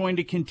 and they're going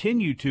to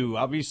continue to.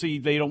 Obviously,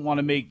 they don't want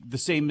to make the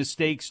same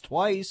mistakes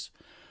twice,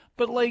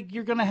 but,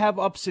 you're going to have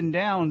ups and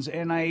downs,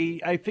 and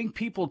I think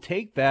people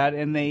take that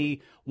and they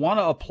want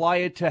to apply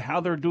it to how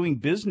they're doing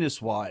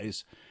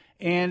business-wise.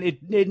 And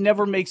it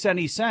never makes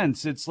any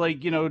sense. It's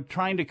like,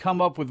 trying to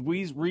come up with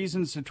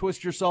reasons to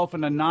twist yourself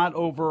in a knot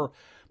over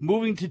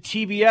moving to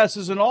TBS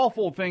is an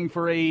awful thing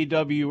for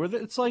AEW. Or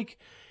it's like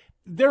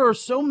there are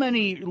so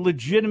many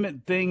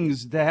legitimate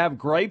things to have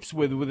gripes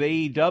with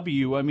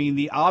AEW. I mean,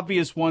 the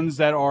obvious ones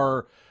that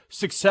are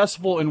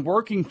successful and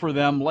working for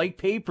them, like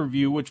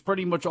pay-per-view, which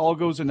pretty much all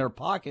goes in their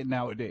pocket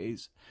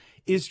nowadays,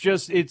 it's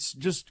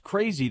just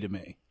crazy to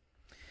me.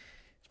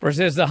 Spurs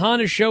says the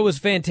Honda show was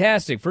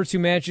fantastic. First two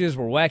matches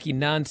were wacky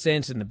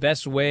nonsense in the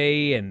best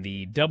way, and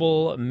the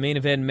double main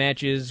event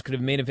matches could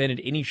have main evented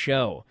any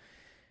show.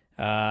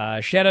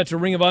 Shout out to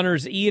Ring of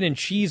Honor's Ian and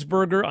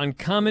Cheeseburger on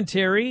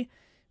commentary.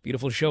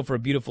 Beautiful show for a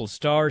beautiful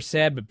star.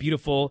 Sad but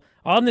beautiful.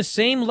 On the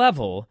same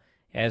level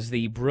as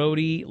the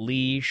Brody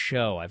Lee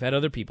show. I've had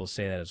other people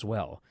say that as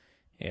well.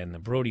 And the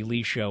Brody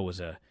Lee show was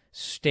a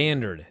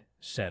standard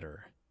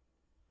setter.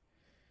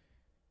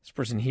 This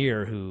person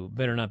here, who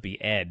better not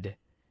be Ed.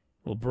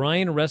 Will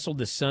Bryan wrestle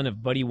the son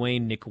of Buddy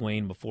Wayne, Nick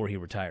Wayne, before he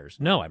retires?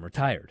 No, I'm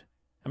retired.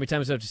 How many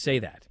times do I have to say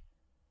that?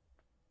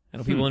 I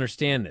know people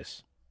understand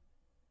this.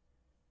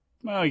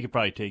 Well, he could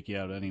probably take you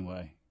out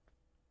anyway.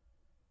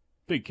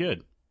 Big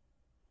kid.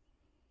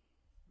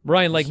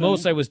 Brian, like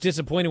most, I was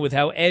disappointed with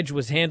how Edge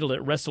was handled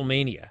at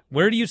WrestleMania.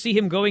 Where do you see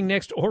him going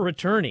next or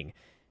returning?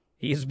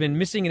 He has been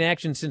missing in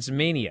action since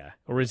Mania,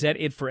 or is that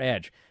it for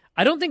Edge?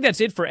 I don't think that's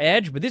it for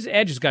Edge, but this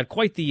Edge has got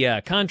quite the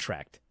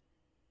contract.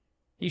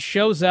 He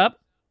shows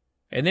up,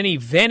 and then he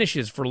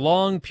vanishes for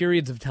long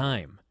periods of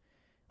time.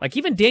 Like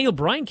even Daniel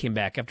Bryan came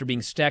back after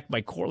being stacked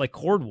by like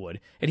cordwood,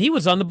 and he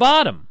was on the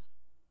bottom.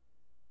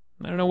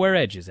 I don't know where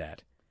Edge is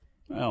at.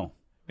 Well,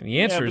 and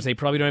the answer is they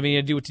probably don't have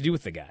anything to do what to do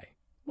with the guy.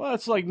 Well,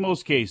 it's like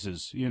most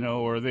cases,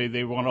 or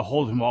they want to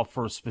hold him off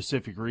for a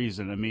specific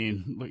reason. I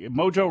mean, look at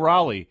Mojo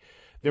Rawley.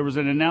 There was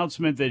an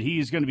announcement that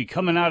he's going to be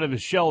coming out of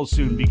his shell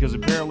soon because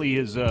apparently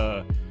his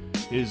 30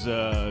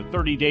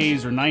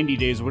 days or 90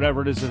 days or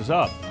whatever it is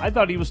up. I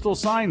thought he was still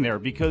signed there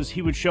because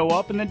he would show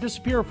up and then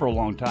disappear for a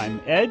long time.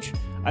 Edge,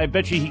 I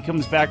bet you he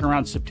comes back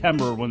around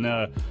September when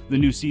the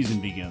new season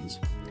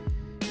begins.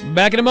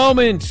 Back in a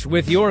moment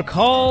with your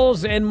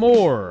calls and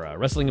more.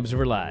 Wrestling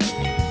Observer Live.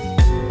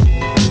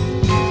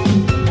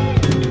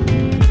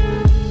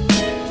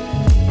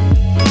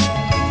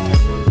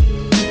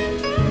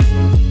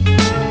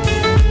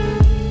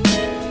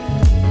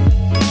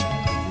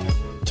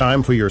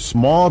 Time for your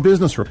Small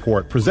Business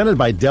Report presented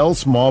by Dell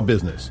Small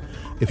Business.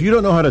 If you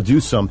don't know how to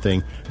do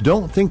something,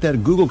 don't think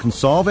that Google can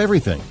solve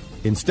everything.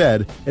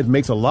 Instead, it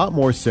makes a lot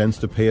more sense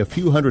to pay a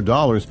few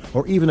 $100s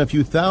or even a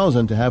few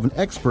thousand to have an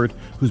expert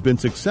who's been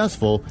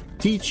successful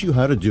teach you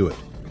how to do it.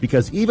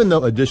 Because even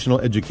though additional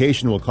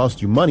education will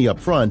cost you money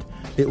up front,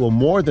 it will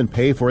more than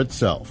pay for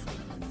itself.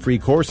 Free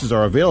courses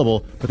are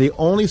available, but they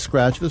only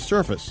scratch the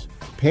surface.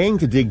 Paying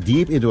to dig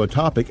deep into a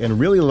topic and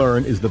really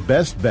learn is the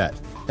best bet.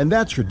 And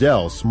that's your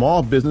Dell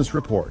Small Business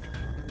Report.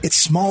 It's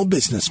Small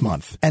Business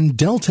Month, and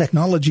Dell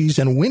Technologies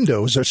and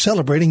Windows are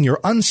celebrating your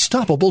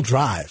unstoppable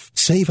drive.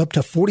 Save up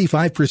to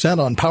 45%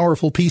 on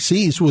powerful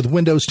PCs with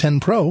Windows 10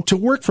 Pro to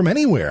work from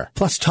anywhere,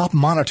 plus top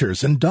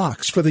monitors and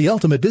docks for the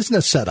ultimate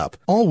business setup,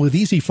 all with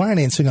easy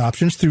financing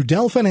options through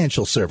Dell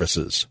Financial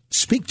Services.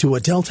 Speak to a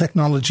Dell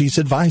Technologies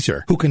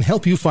advisor who can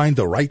help you find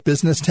the right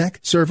business tech,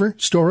 server,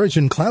 storage,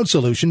 and cloud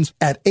solutions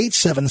at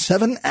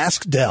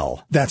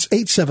 877-ASK-DELL. That's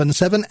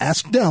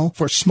 877-ASK-DELL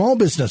for Small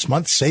Business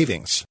Month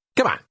savings.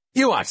 Come on.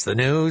 You watch the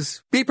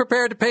news. Be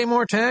prepared to pay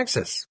more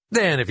taxes.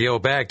 Then if you owe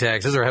back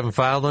taxes or haven't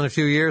filed in a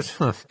few years,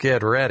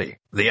 get ready.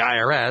 The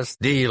IRS,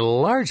 the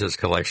largest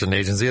collection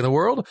agency in the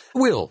world,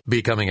 will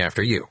be coming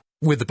after you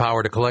with the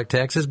power to collect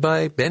taxes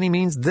by any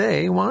means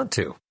they want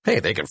to.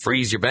 Hey, they can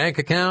freeze your bank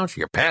account,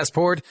 your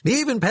passport,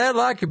 even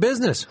padlock your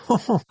business.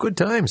 Good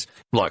times.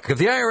 Look, if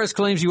the IRS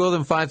claims you owe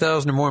them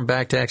 $5,000 or more in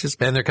back taxes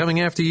and they're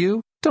coming after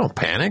you, don't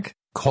panic.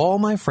 Call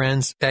my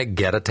friends at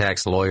Get a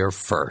Tax Lawyer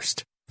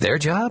first. Their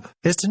job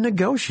is to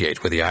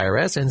negotiate with the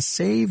IRS and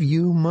save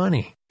you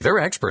money. They're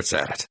experts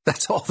at it.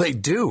 That's all they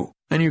do.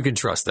 And you can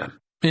trust them.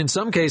 In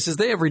some cases,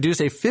 they have reduced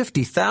a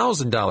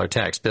 $50,000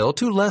 tax bill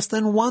to less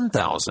than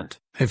 $1,000.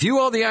 If you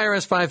owe the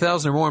IRS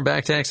 $5,000 or more in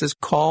back taxes,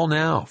 call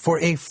now for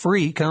a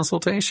free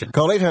consultation.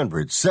 Call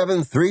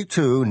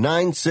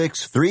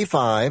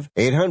 800-732-9635.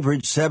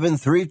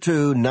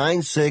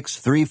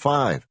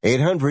 800-732-9635.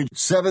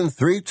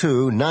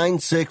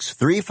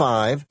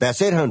 800-732-9635.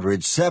 That's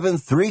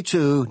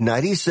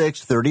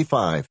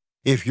 800-732-9635.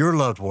 If your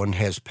loved one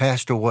has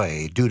passed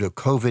away due to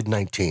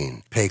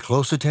COVID-19, pay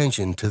close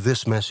attention to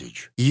this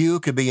message. You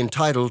could be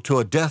entitled to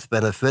a death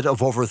benefit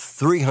of over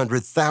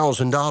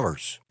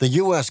 $300,000. The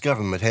U.S.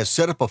 government has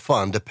set up a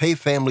fund to pay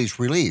families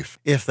relief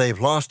if they've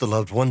lost a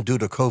loved one due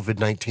to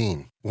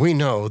COVID-19. We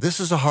know this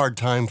is a hard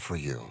time for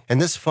you,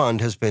 and this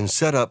fund has been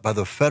set up by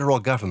the federal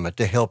government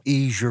to help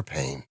ease your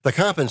pain. The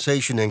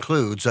compensation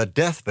includes a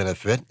death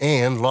benefit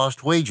and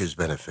lost wages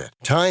benefit.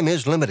 Time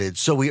is limited,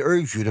 so we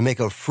urge you to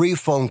make a free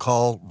phone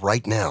call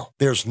right now.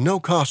 There's no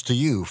cost to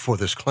you for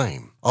this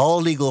claim.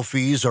 All legal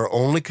fees are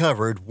only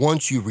covered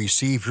once you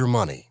receive your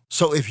money.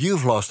 So if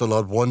you've lost a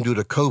loved one due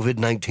to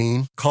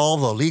COVID-19, call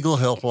the legal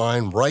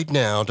helpline right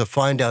now to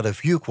find out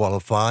if you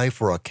qualify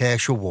for a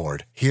cash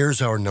award.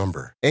 Here's our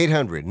number: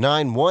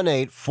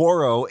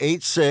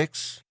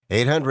 800-918-4086.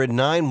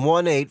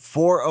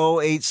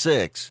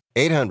 800-918-4086.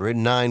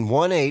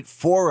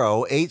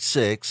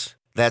 800-918-4086.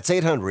 That's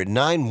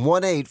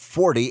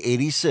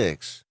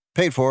 800-918-4086.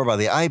 Paid for by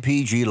the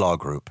IPG Law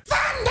Group.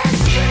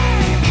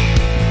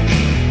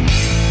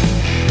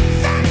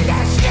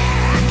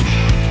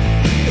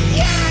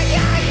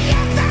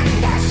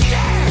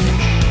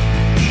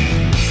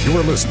 You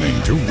are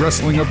listening to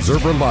Wrestling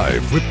Observer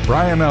Live with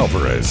Bryan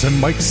Alvarez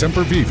and Mike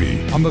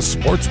Sempervive on the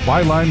Sports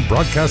Byline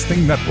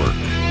Broadcasting Network.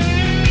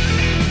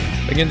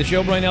 Again, the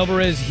show, Bryan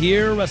Alvarez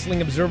here,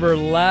 Wrestling Observer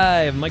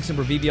Live. Mike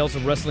Sempervive, also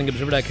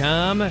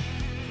WrestlingObserver.com.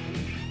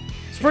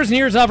 This person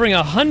here is offering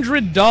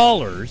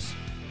 $100.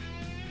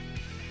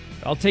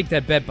 I'll take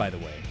that bet, by the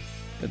way.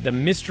 The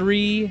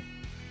mystery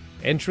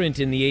entrant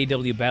in the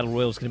AEW Battle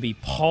Royal is going to be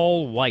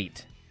Paul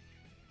White.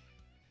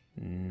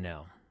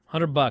 No.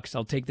 $100.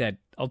 I'll take that.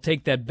 I'll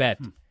take that bet.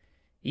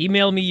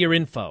 Email me your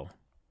info.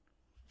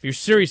 If you're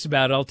serious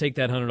about it, I'll take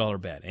that $100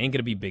 bet. Ain't going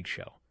to be Big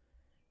Show.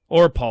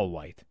 Or Paul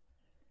White.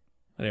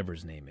 Whatever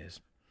his name is.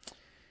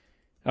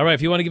 All right,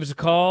 if you want to give us a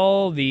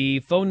call, the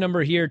phone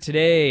number here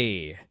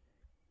today,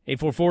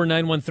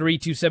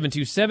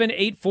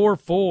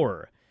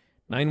 844-913-2727,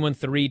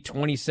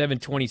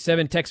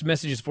 844-913-2727. Text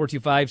messages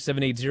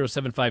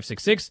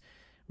 425-780-7566.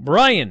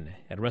 Bryan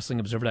at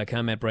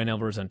WrestlingObserver.com, at Bryan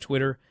Alvarez on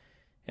Twitter,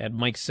 at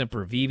Mike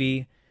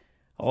Sempervive.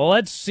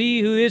 Let's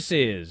see who this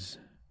is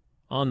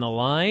on the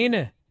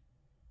line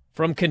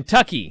from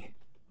Kentucky.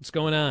 What's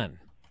going on?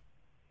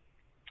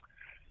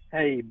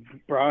 Hey,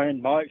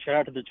 Bryan, Mike, shout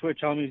out to the Twitch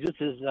homies. This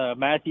is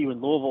Matthew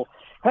in Louisville.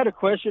 I had a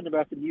question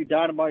about the new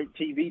Dynamite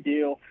TV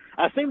deal.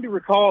 I seem to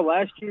recall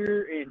last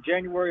year in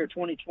January of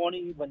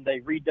 2020 when they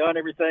redone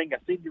everything, I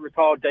seem to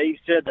recall Dave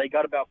said they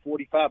got about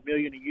 $45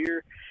 million a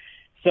year.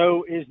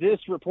 So is this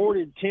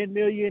reported $10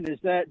 million? Is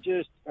that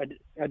just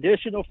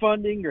additional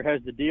funding, or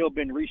has the deal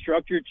been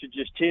restructured to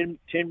just $10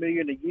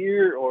 million a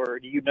year, or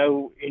do you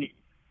know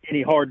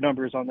any hard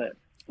numbers on that?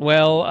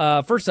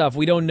 Well, first off,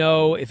 we don't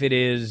know if it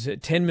is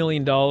 $10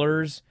 million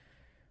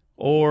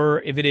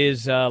or if it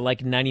is like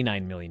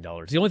 $99 million.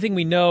 The only thing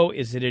we know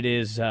is that it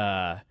is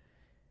 9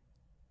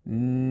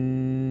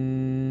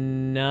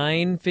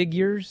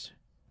 figures.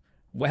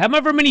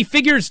 However many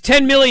figures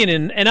 10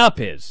 million and up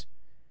is.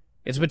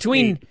 It's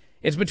between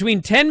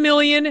 10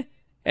 million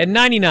and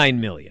 99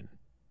 million.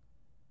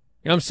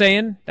 You know what I'm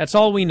saying? That's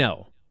all we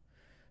know.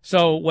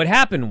 So what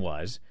happened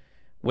was,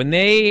 when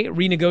they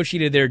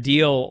renegotiated their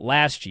deal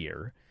last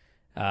year,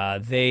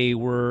 they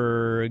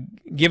were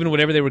given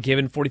whatever they were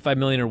given, $45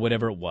 million or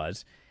whatever it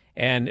was.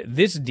 And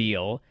this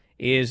deal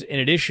is an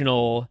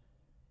additional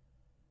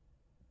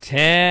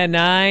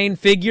 9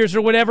 figures or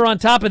whatever on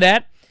top of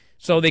that.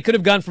 So they could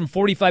have gone from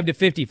 45 to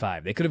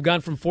 55. They could have gone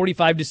from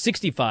 45 to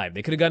 65.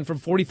 They could have gone from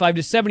 45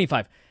 to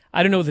 75.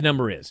 I don't know what the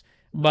number is,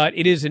 but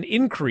it is an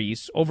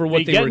increase over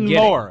what they were getting.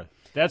 More.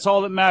 That's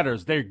all that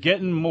matters. They're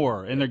getting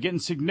more, and they're getting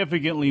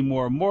significantly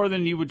more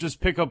than you would just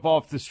pick up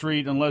off the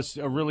street, unless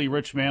a really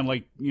rich man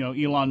like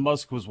Elon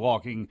Musk was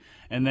walking,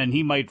 and then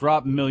he might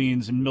drop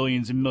millions and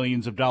millions and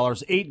millions of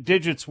dollars, 8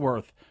 digits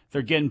worth.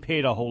 They're getting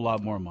paid a whole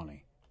lot more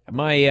money.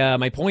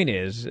 My point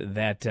is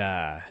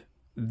that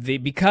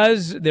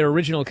because their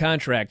original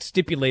contract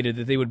stipulated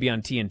that they would be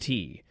on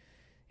TNT,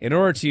 in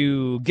order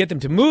to get them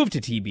to move to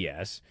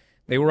TBS,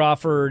 they were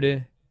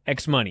offered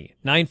X money,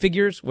 9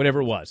 figures,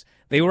 whatever it was.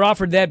 They were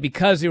offered that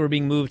because they were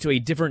being moved to a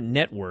different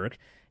network,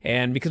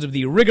 and because of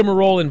the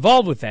rigmarole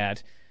involved with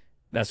that,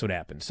 that's what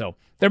happened. So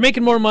they're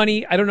making more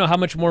money. I don't know how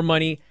much more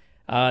money.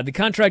 The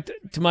contract,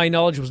 to my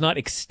knowledge, was not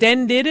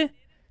extended,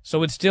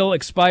 so it still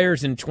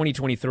expires in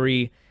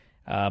 2023,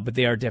 but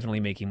they are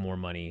definitely making more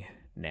money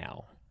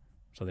now.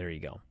 So there you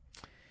go.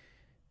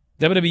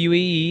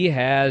 WWE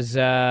has,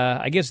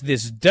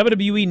 this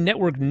WWE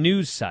Network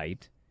news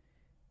site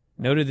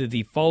noted that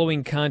the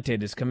following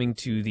content is coming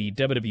to the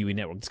WWE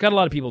Network. It's got a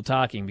lot of people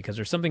talking because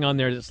there's something on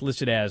there that's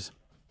listed as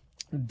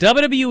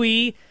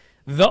WWE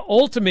The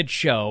Ultimate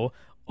Show,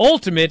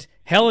 Ultimate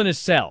Hell in a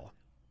Cell.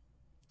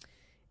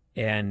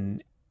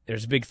 And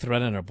there's a big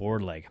thread on our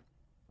board like,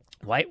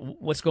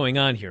 what's going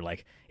on here?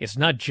 Like, it's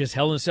not just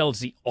Hell in a Cell,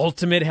 it's the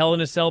Ultimate Hell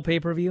in a Cell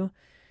pay-per-view.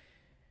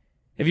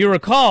 If you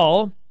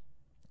recall,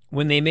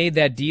 when they made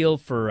that deal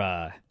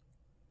for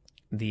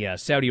the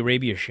Saudi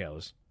Arabia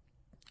shows,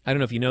 I don't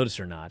know if you noticed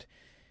or not,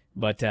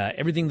 but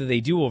everything that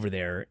they do over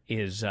there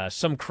is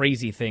some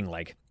crazy thing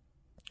like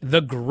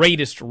the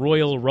greatest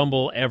Royal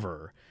Rumble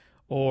ever,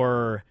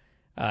 or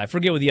I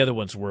forget what the other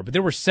ones were, but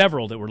there were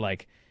several that were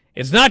like,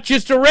 it's not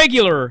just a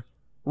regular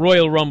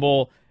Royal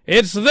Rumble,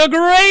 it's the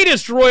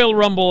greatest Royal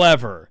Rumble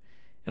ever.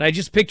 And I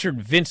just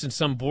pictured Vince in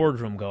some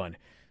boardroom going,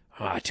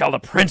 tell the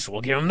prince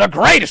we'll give him the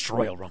greatest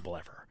Royal Rumble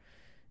ever.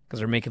 Because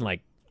they're making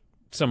like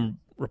some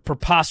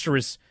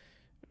preposterous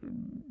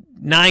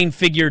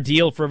 9-figure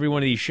deal for every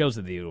one of these shows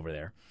that they do over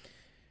there.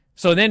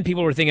 So then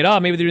people were thinking,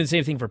 maybe they're doing the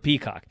same thing for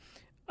Peacock.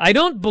 I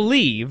don't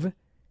believe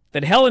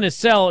that Hell in a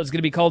Cell is going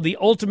to be called The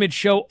Ultimate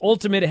Show,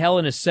 Ultimate Hell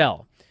in a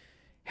Cell.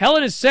 Hell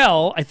in a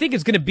Cell, I think,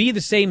 is going to be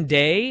the same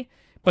day,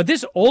 but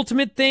this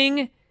Ultimate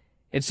thing,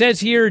 it says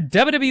here,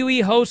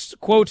 WWE hosts,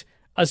 quote,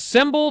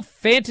 assemble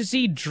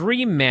fantasy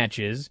dream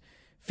matches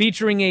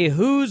featuring a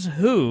who's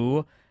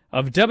who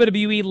of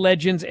WWE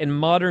legends and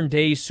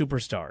modern-day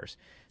superstars.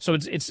 So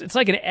it's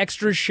like an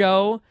extra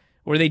show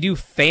where they do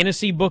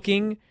fantasy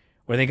booking,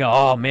 where they go,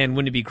 oh, man,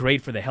 wouldn't it be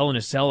great for the Hell in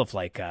a Cell if,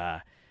 like,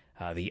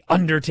 The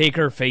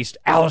Undertaker faced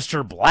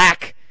Aleister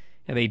Black,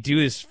 and they do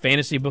this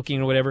fantasy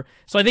booking or whatever.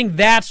 So I think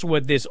that's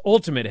what this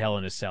Ultimate Hell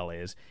in a Cell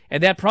is,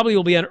 and that probably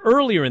will be on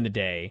earlier in the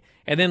day,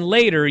 and then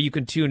later you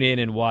can tune in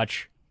and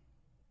watch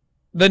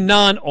the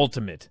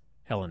non-Ultimate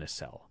Hell in a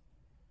Cell.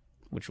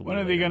 When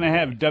are they going to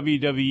have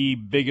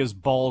WWE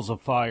Biggest Balls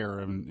of Fire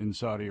in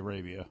Saudi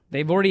Arabia?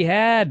 They've already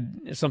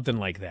had something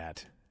like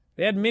that.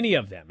 They had many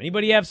of them.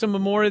 Anybody have some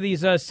more of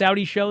these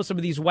Saudi shows, some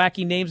of these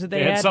wacky names that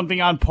they had? Had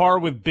something on par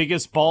with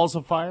Biggest Balls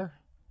of Fire?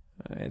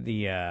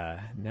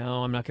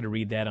 No, I'm not going to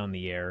read that on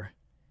the air.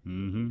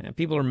 Mm-hmm.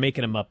 People are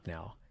making them up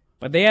now.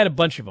 But they had a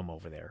bunch of them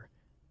over there.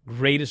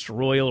 Greatest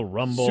Royal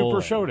Rumble.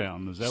 Super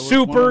Showdown. Is that what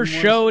Super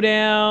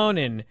Showdown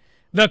and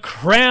the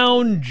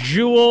Crown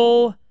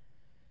Jewel.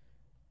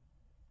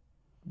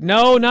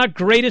 No, not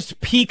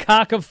Greatest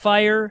Peacock of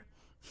Fire.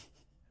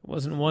 It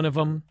wasn't one of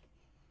them.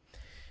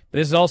 But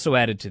this is also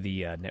added to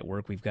the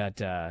network. We've got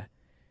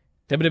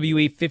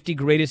WWE 50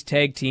 Greatest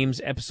Tag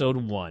Teams, Episode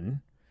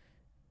 1.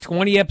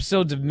 20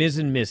 episodes of Miz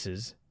and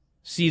Mrs.,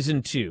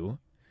 Season 2.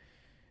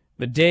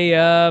 The day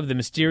of, the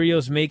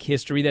Mysterios make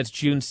history. That's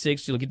June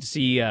 6th. You'll get to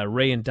see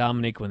Ray and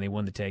Dominic when they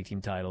won the tag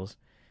team titles.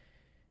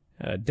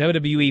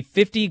 WWE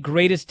 50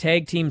 Greatest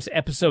Tag Teams,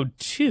 Episode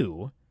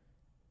 2.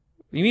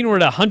 You mean we're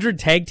at 100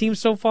 tag teams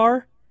so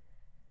far?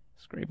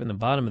 Scraping the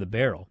bottom of the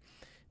barrel.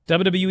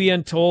 WWE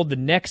Untold, The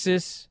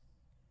Nexus,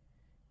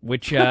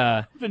 which...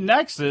 the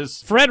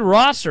Nexus? Fred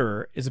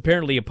Rosser is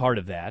apparently a part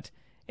of that.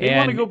 They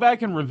want to go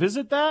back and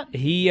revisit that?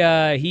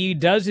 He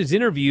does his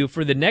interview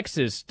for the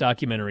Nexus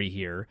documentary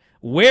here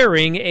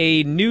wearing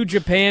a New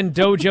Japan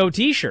Dojo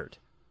t-shirt.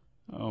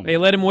 Oh, they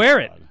let him wear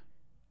it.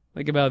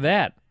 Think about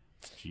that.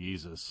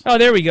 Jesus. Oh,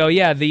 there we go.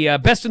 Yeah, the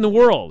Best in the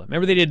World.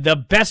 Remember they did the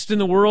Best in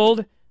the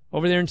World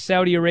over there in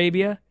Saudi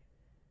Arabia?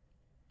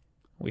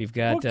 We've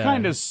got... What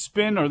kind of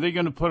spin are they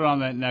going to put on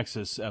that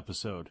Nexus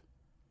episode?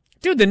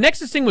 Dude, the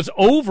Nexus thing was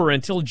over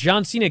until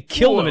John Cena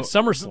killed him at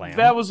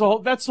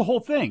SummerSlam. That's the whole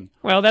thing.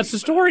 Well, that's the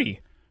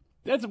story.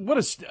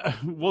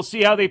 We'll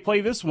see how they play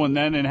this one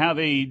then, and how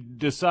they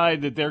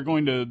decide that they're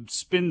going to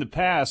spin the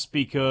past,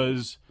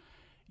 because,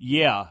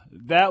 yeah,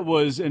 that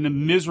was a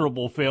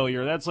miserable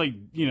failure. That's like,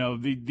 the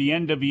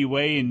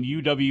NWA and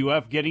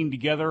UWF getting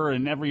together,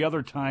 and every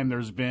other time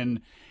there's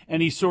been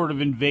any sort of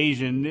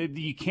invasion,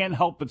 you can't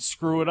help but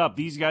screw it up.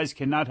 These guys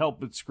cannot help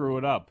but screw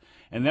it up.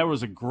 And that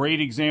was a great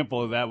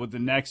example of that with the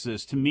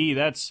Nexus. To me,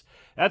 that's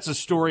a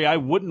story I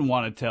wouldn't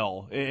want to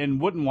tell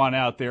and wouldn't want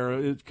out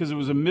there, because it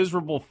was a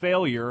miserable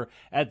failure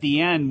at the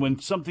end when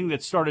something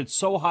that started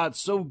so hot,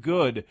 so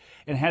good,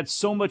 and had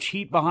so much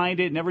heat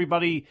behind it, and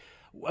everybody...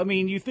 I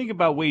mean, you think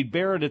about Wade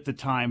Barrett at the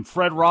time,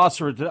 Fred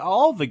Rosser,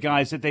 all the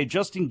guys that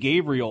Justin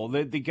Gabriel,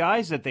 the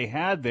guys that they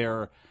had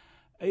there.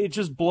 It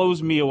just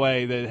blows me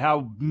away that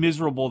how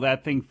miserable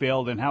that thing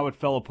failed and how it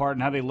fell apart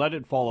and how they let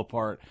it fall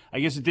apart. I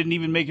guess it didn't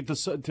even make it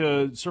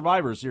to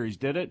Survivor Series,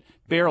 did it?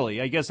 Barely.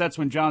 I guess that's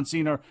when John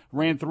Cena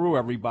ran through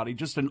everybody.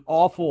 Just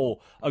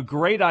a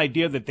great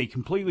idea that they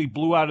completely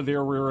blew out of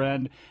their rear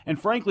end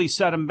and frankly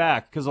set them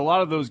back, because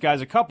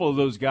a couple of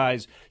those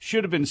guys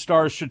should have been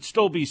stars, should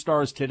still be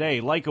stars today,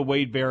 like a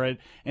Wade Barrett.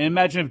 And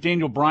imagine if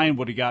Daniel Bryan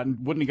wouldn't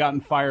have gotten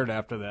fired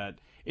after that.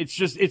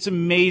 It's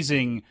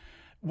amazing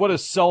what a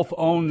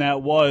self-own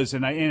that was,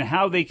 and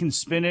how they can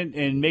spin it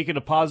and make it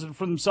a positive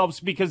for themselves,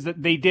 because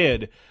they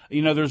did.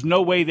 There's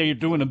no way they're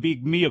doing a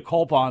big mea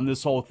culpa on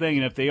this whole thing,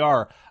 and if they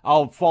are,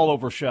 I'll fall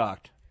over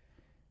shocked.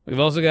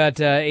 We've also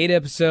got 8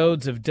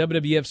 episodes of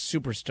WWF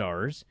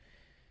Superstars.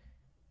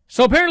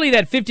 So apparently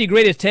that 50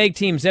 Greatest Tag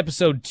Teams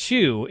Episode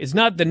 2 is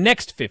not the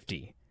next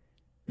 50.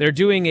 They're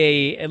doing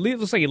it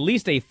looks like at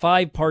least a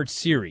 5-part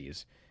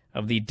series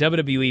of the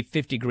WWE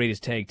 50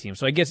 Greatest Tag Teams.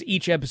 So I guess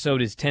each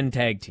episode is 10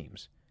 tag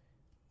teams,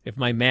 if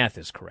my math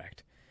is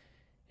correct.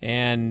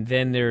 And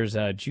then there's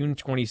June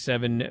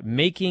 27,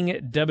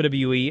 Making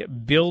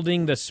WWE,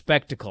 Building the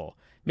Spectacle.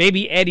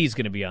 Maybe Eddie's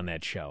going to be on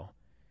that show.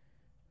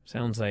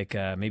 Sounds like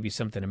maybe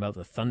something about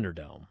the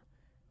Thunderdome.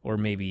 Or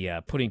maybe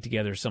putting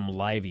together some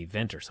live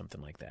event or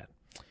something like that.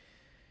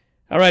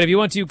 All right, if you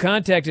want to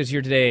contact us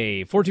here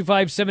today,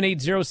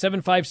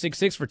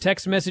 425-780-7566 for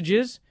text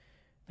messages.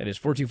 That is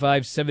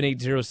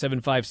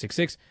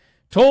 425-780-7566.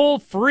 Toll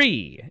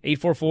free,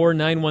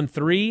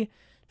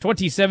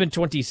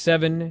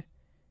 844-913-2727.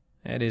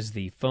 That is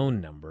the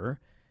phone number.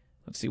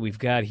 Let's see what we've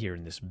got here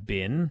in this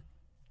bin.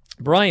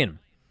 Bryan,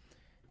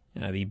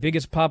 the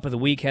biggest pop of the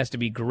week has to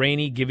be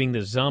Granny giving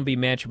the zombie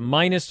match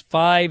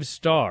 -5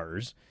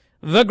 stars.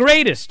 The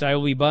greatest! I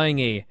will be buying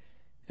a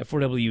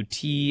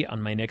F4WT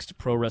on my next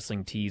Pro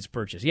Wrestling Tees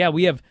purchase. Yeah,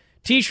 we have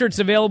T-shirts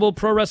available,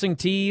 Pro Wrestling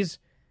Tees.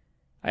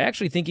 I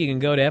actually think you can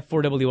go to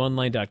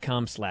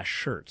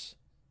f4wonline.com/shirts.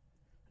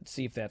 Let's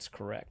see if that's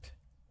correct.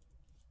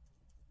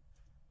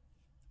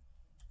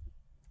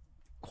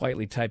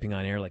 Quietly typing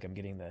on air like I'm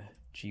getting the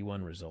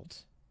G1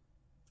 results.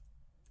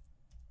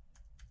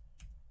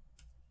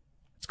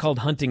 It's called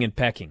hunting and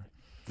pecking.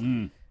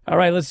 All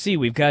right, let's see.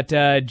 We've got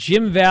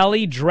Jim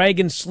Valley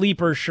Dragon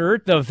Sleeper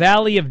shirt, the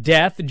Valley of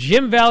Death,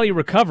 Jim Valley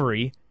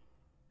Recovery.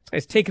 This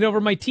guy's taking over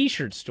my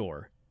T-shirt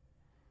store.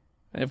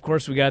 And, of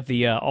course, we got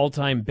the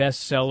all-time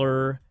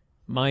bestseller,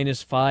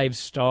 -5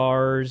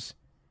 stars.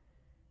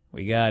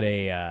 We got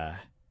a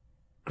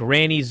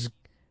Granny's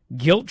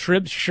Guilt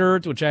Trip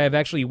shirt, which I have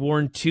actually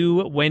worn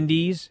to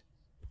Wendy's.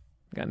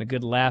 Gotten a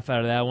good laugh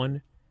out of that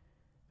one.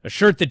 A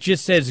shirt that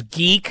just says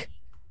Geek.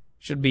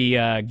 Should be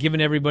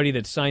given everybody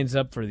that signs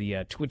up for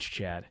the Twitch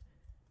chat.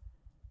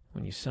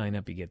 When you sign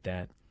up, you get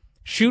that.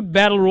 Shoot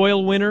Battle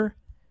Royal winner.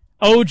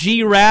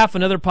 OG Raph,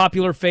 another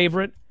popular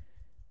favorite.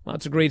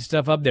 Lots of great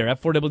stuff up there.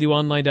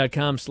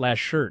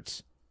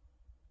 f4wonline.com/shirts.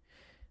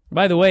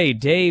 By the way,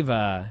 Dave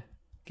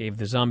gave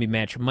the zombie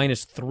match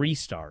 -3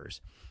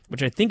 stars,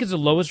 which I think is the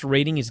lowest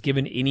rating he's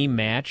given any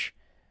match,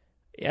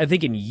 I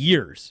think, in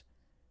years.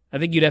 I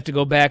think you'd have to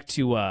go back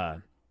to, I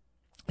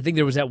think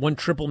there was that one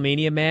Triple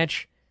Mania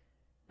match.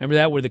 Remember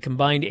that, where the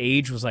combined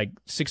age was like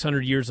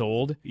 600 years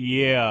old?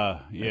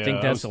 Yeah. I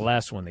think that's the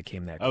last one that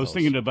came that close. I was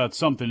thinking about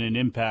something in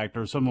Impact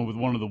or someone with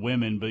one of the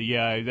women, but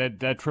yeah,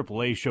 that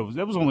AAA show,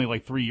 that was only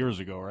like 3 years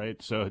ago,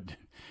 right? So it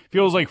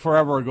feels like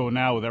forever ago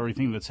now with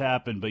everything that's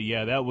happened, but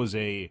yeah, that was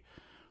bad.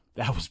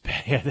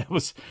 Yeah, that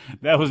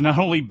was not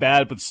only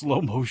bad, but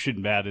slow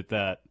motion bad at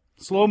that.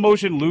 Slow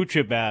motion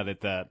lucha bad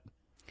at that.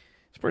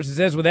 This person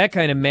says, with that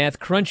kind of math,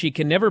 Crunchy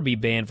can never be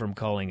banned from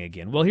calling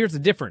again. Well, here's the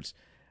difference.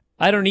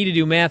 I don't need to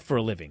do math for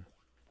a living.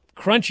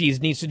 Crunchies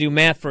needs to do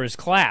math for his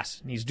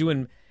class. He's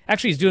doing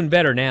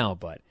better now,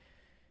 but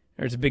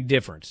there's a big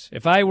difference.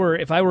 If I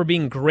were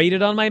being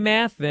graded on my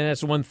math, then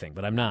that's one thing,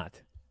 but I'm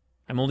not.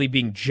 I'm only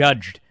being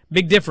judged.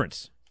 Big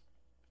difference.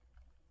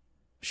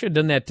 Should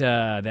have done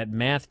that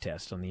math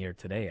test on the air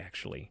today,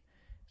 actually,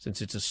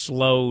 since it's a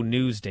slow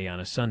news day on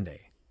a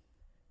Sunday.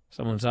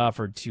 Someone's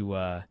offered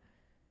to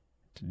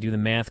do the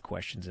math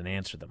questions and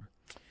answer them.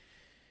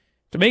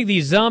 To make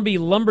the zombie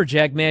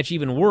lumberjack match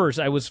even worse,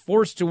 I was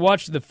forced to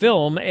watch the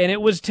film, and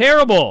it was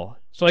terrible.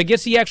 So I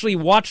guess he actually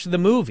watched the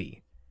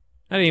movie.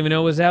 I didn't even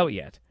know it was out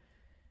yet.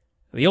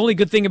 The only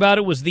good thing about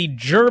it was the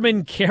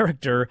German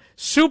character,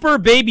 Super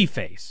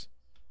Babyface.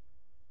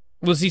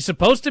 Was he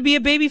supposed to be a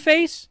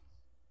babyface?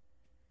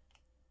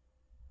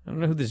 I don't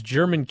know who this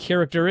German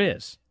character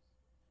is.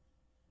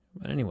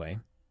 But anyway,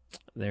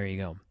 there you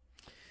go.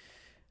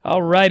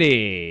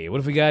 Alrighty, what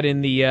have we got in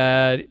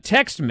the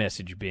text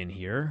message bin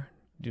here?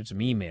 Doing some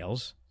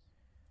emails.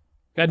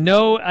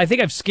 I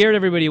think I've scared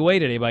everybody away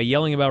today by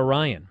yelling about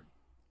Ryan.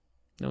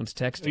 No one's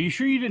texting. Are you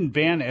sure you didn't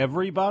ban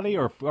everybody,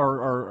 or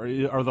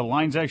are the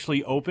lines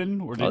actually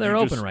open? Or they're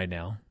open right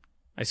now.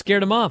 I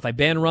scared them off. I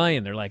banned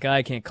Ryan. They're like,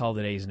 I can't call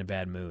today. He's in a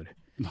bad mood.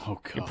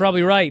 Oh, God. You're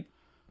probably right.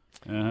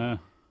 Uh-huh.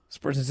 This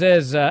person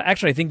says,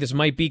 actually, I think this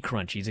might be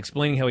Crunchy. He's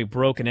explaining how he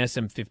broke an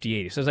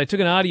SM58. He says, I took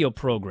an audio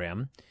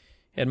program,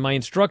 and my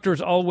instructors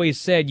always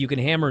said you can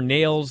hammer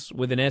nails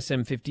with an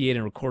SM58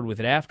 and record with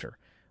it after.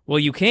 Well,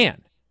 you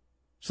can.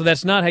 So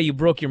that's not how you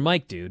broke your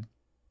mic, dude.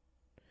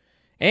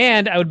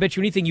 And I would bet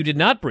you anything you did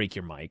not break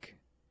your mic.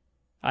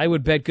 I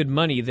would bet good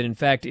money that, in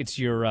fact, it's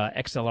your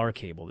XLR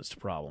cable that's the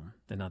problem,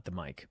 and not the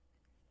mic.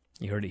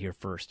 You heard it here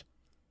first.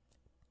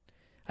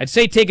 I'd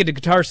say take it to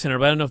Guitar Center,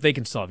 but I don't know if they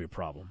can solve your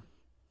problem.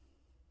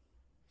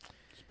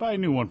 Just buy a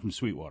new one from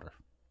Sweetwater.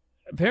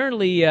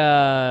 Apparently,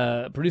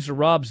 producer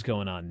Rob's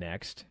going on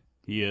next.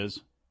 He is.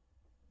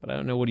 But I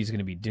don't know what he's going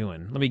to be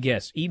doing. Let me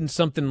guess. Eating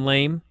something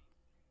lame?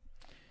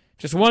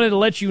 Just wanted to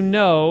let you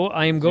know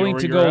I am going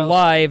to go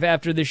live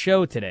after the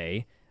show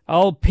today.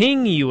 I'll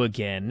ping you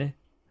again.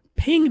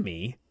 Ping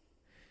me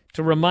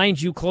to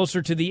remind you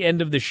closer to the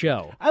end of the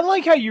show. I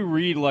like how you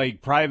read,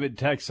 like, private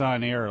texts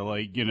on air,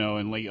 like, you know,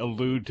 and, like,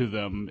 allude to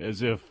them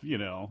as if, you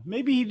know,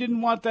 maybe he didn't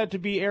want that to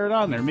be aired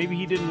on there. Maybe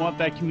he didn't want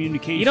that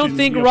communication. You don't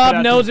think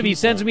Rob knows if he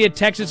sends me a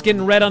text that's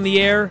getting read on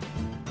the air?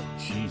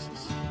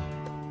 Jesus.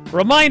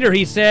 Reminder,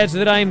 he says,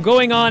 that I am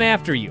going on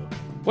after you.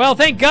 Well,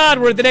 thank God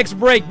we're at the next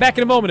break. Back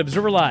in a moment,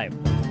 Observer Live.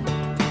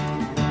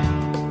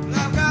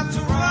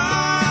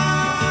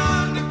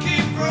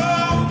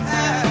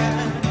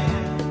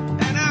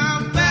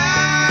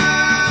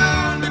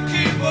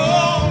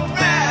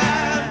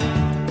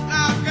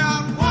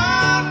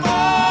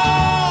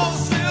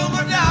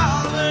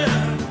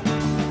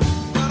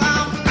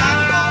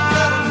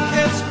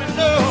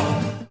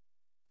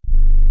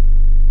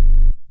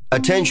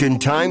 Attention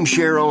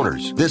timeshare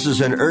owners. This is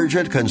an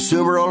urgent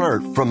consumer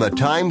alert from the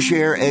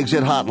Timeshare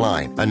Exit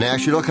Hotline, a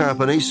national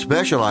company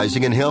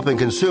specializing in helping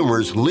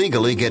consumers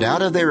legally get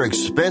out of their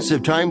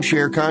expensive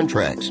timeshare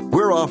contracts.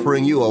 We're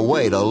offering you a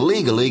way to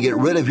legally get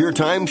rid of your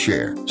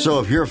timeshare. So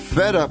if you're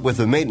fed up with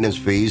the maintenance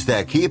fees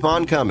that keep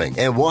on coming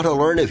and want to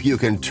learn if you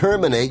can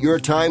terminate your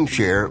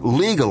timeshare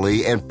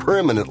legally and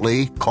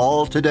permanently,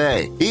 call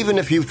today. Even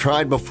if you've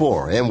tried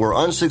before and were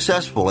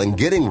unsuccessful in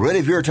getting rid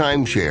of your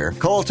timeshare,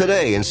 call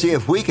today and see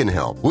if we can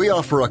help. We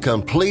offer a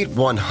complete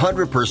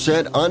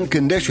 100%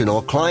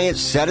 unconditional client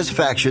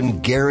satisfaction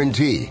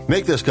guarantee.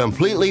 Make this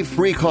completely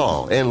free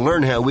call and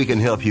learn how we can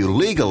help you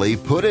legally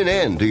put an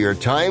end to your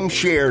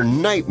timeshare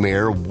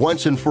nightmare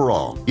once and for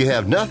all. You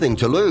have nothing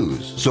to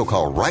lose, so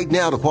call right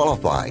now to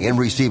qualify and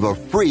receive a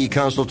free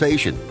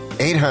consultation.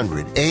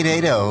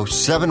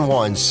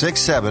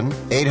 800-880-7167.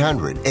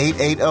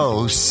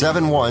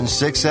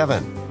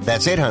 800-880-7167.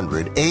 That's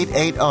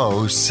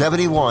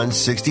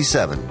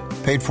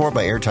 800-880-7167. Paid for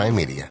by Airtime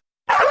Media.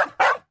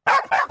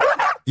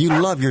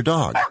 You love your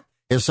dog.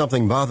 Is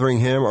something bothering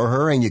him or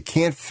her and you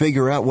can't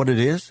figure out what it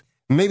is?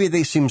 Maybe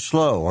they seem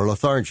slow or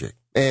lethargic,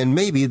 and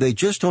maybe they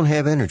just don't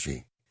have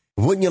energy.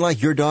 Wouldn't you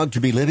like your dog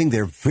to be living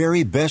their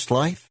very best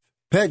life?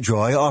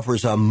 PetJoy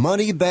offers a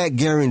money-back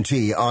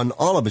guarantee on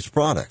all of its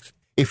products.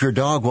 If your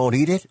dog won't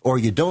eat it or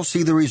you don't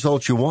see the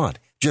results you want,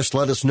 just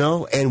let us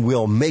know and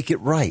we'll make it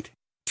right.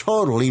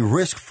 Totally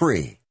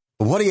risk-free.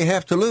 What do you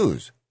have to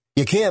lose?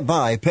 You can't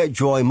buy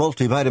PetJoy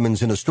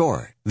multivitamins in a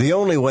store. The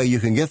only way you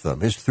can get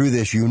them is through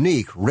this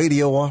unique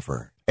radio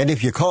offer. And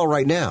if you call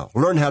right now,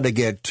 learn how to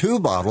get 2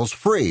 bottles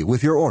free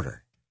with your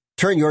order.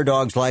 Turn your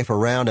dog's life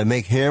around and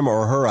make him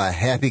or her a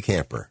happy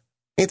camper.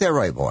 Ain't that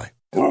right, boy?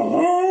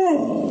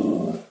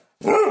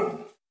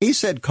 He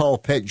said call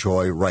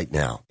PetJoy right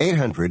now.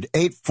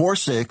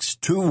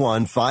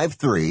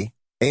 800-846-2153.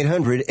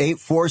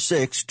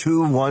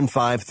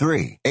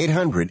 800-846-2153.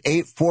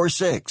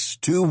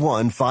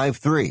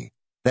 800-846-2153.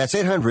 That's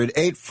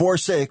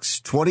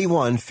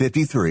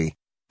 800-846-2153.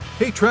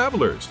 Hey,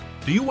 travelers,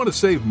 do you want to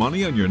save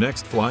money on your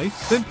next flight?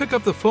 Then pick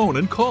up the phone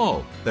and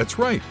call. That's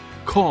right,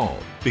 call,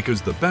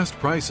 because the best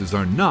prices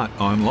are not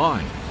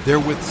online. They're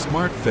with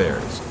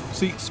SmartFares.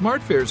 See,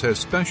 SmartFares has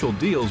special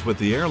deals with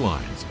the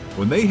airlines.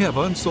 When they have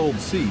unsold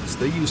seats,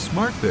 they use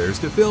SmartFares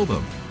to fill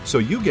them. So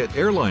you get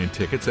airline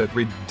tickets at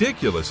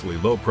ridiculously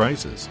low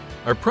prices.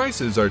 Our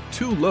prices are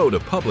too low to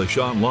publish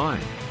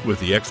online.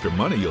 With the extra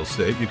money you'll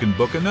save, you can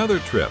book another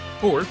trip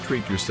or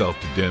treat yourself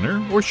to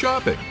dinner or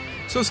shopping.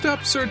 So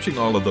stop searching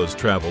all of those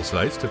travel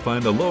sites to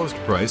find the lowest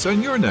price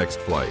on your next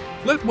flight.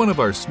 Let one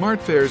of our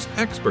SmartFares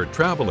expert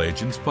travel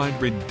agents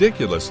find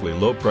ridiculously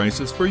low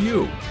prices for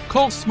you.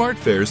 Call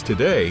SmartFares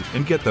today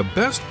and get the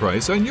best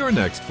price on your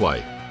next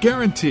flight.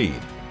 Guaranteed.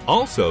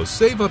 Also,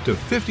 save up to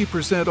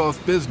 50%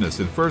 off business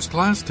and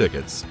first-class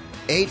tickets.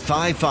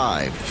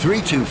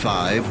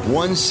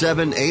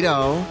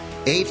 855-325-1780.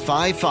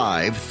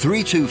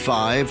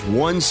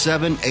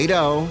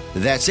 855-325-1780.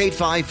 That's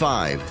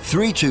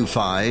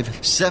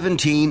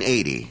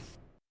 855-325-1780.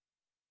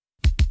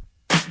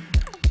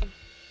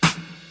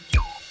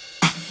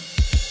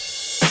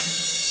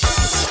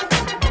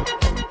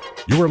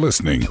 You are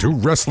listening to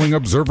Wrestling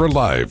Observer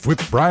Live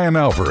with Bryan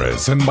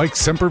Alvarez and Mike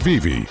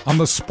Sempervive on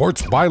the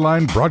Sports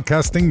Byline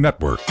Broadcasting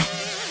Network.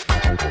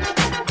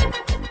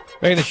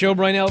 Back in the show,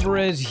 Bryan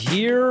Alvarez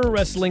here,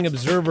 Wrestling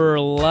Observer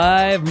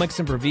Live. Mike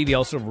Sempervive,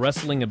 also of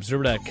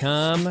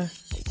WrestlingObserver.com.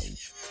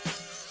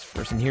 This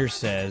person here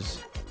says,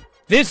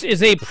 "This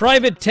is a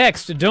private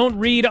text. Don't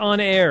read on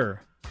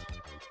air."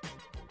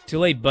 Too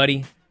late,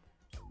 buddy.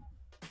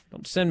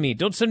 Don't send me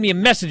a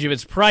message if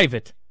it's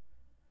private.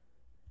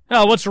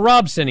 Oh, what's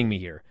Rob sending me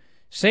here?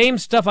 Same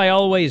stuff I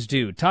always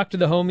do. Talk to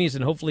the homies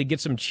and hopefully get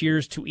some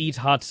cheers to eat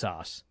hot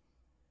sauce.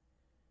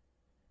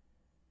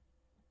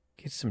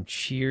 Get some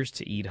cheers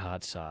to eat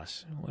hot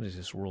sauce. What does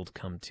this world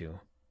come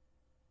to?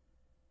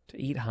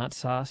 To eat hot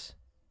sauce?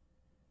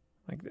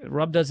 Like,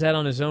 Rob does that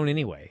on his own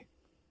anyway.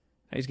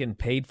 He's getting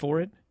paid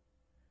for it.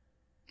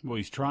 Well,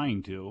 he's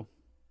trying to.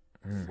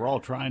 We're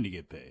all trying to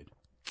get paid.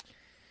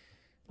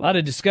 A lot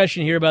of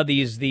discussion here about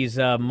these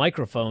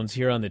microphones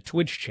here on the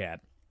Twitch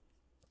chat.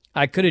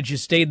 I could have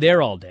just stayed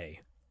there all day.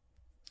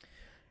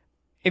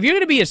 If you're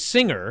going to be a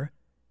singer,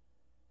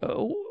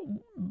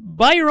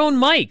 buy your own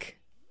mic.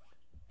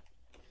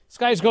 This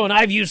guy's going,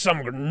 I've used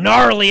some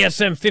gnarly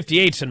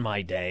SM58s in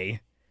my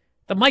day.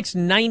 The mic's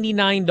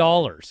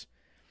 $99.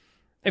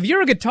 If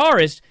you're a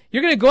guitarist,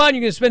 you're going to go out and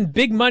you're going to spend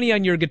big money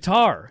on your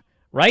guitar,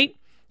 right?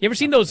 You ever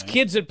seen those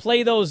kids that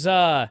play those,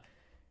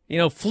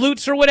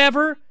 flutes or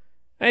whatever?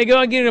 And you go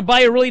out and get to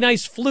buy a really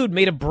nice flute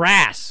made of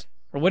brass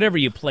or whatever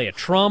you play, a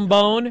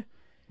trombone.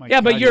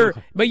 But your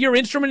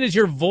instrument is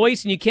your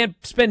voice, and you can't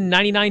spend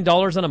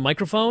 $99 on a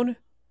microphone?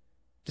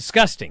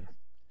 Disgusting.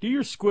 Do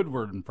your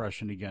Squidward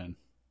impression again.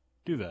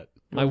 Do that.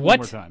 My One what?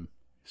 more time.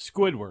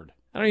 Squidward.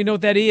 I don't even know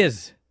what that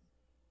is.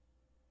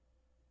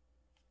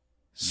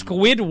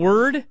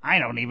 Squidward? I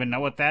don't even know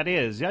what that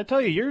is. I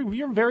tell you,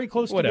 you're very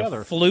close together.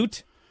 What, a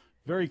flute?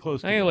 Very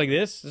close. I go like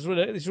this. This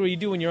is what you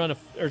do when you're on a.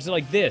 Or is it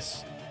like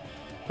this?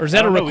 Or is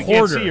that a recorder? We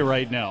can't see you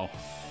right now.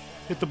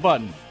 Hit the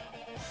button.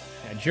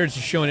 Yeah, Jared's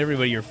just showing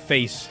everybody your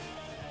face.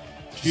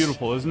 It's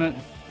beautiful, isn't it?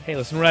 Hey,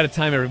 listen, we're out of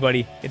time,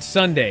 everybody. It's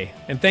Sunday,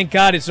 and thank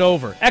God it's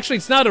over. Actually,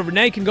 it's not over.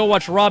 Now you can go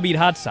watch Rob eat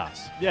hot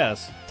sauce.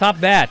 Yes. Top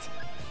that.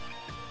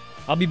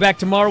 I'll be back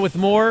tomorrow with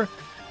more.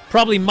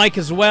 Probably Mike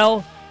as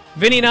well.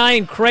 Vinny and I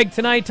and Craig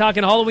tonight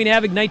talking Halloween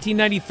Havoc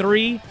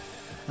 1993.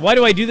 Why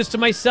do I do this to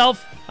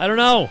myself? I don't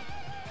know.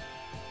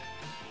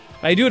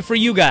 I do it for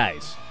you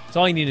guys. That's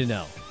all you need to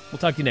know. We'll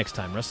talk to you next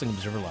time. Wrestling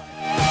Observer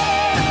Live.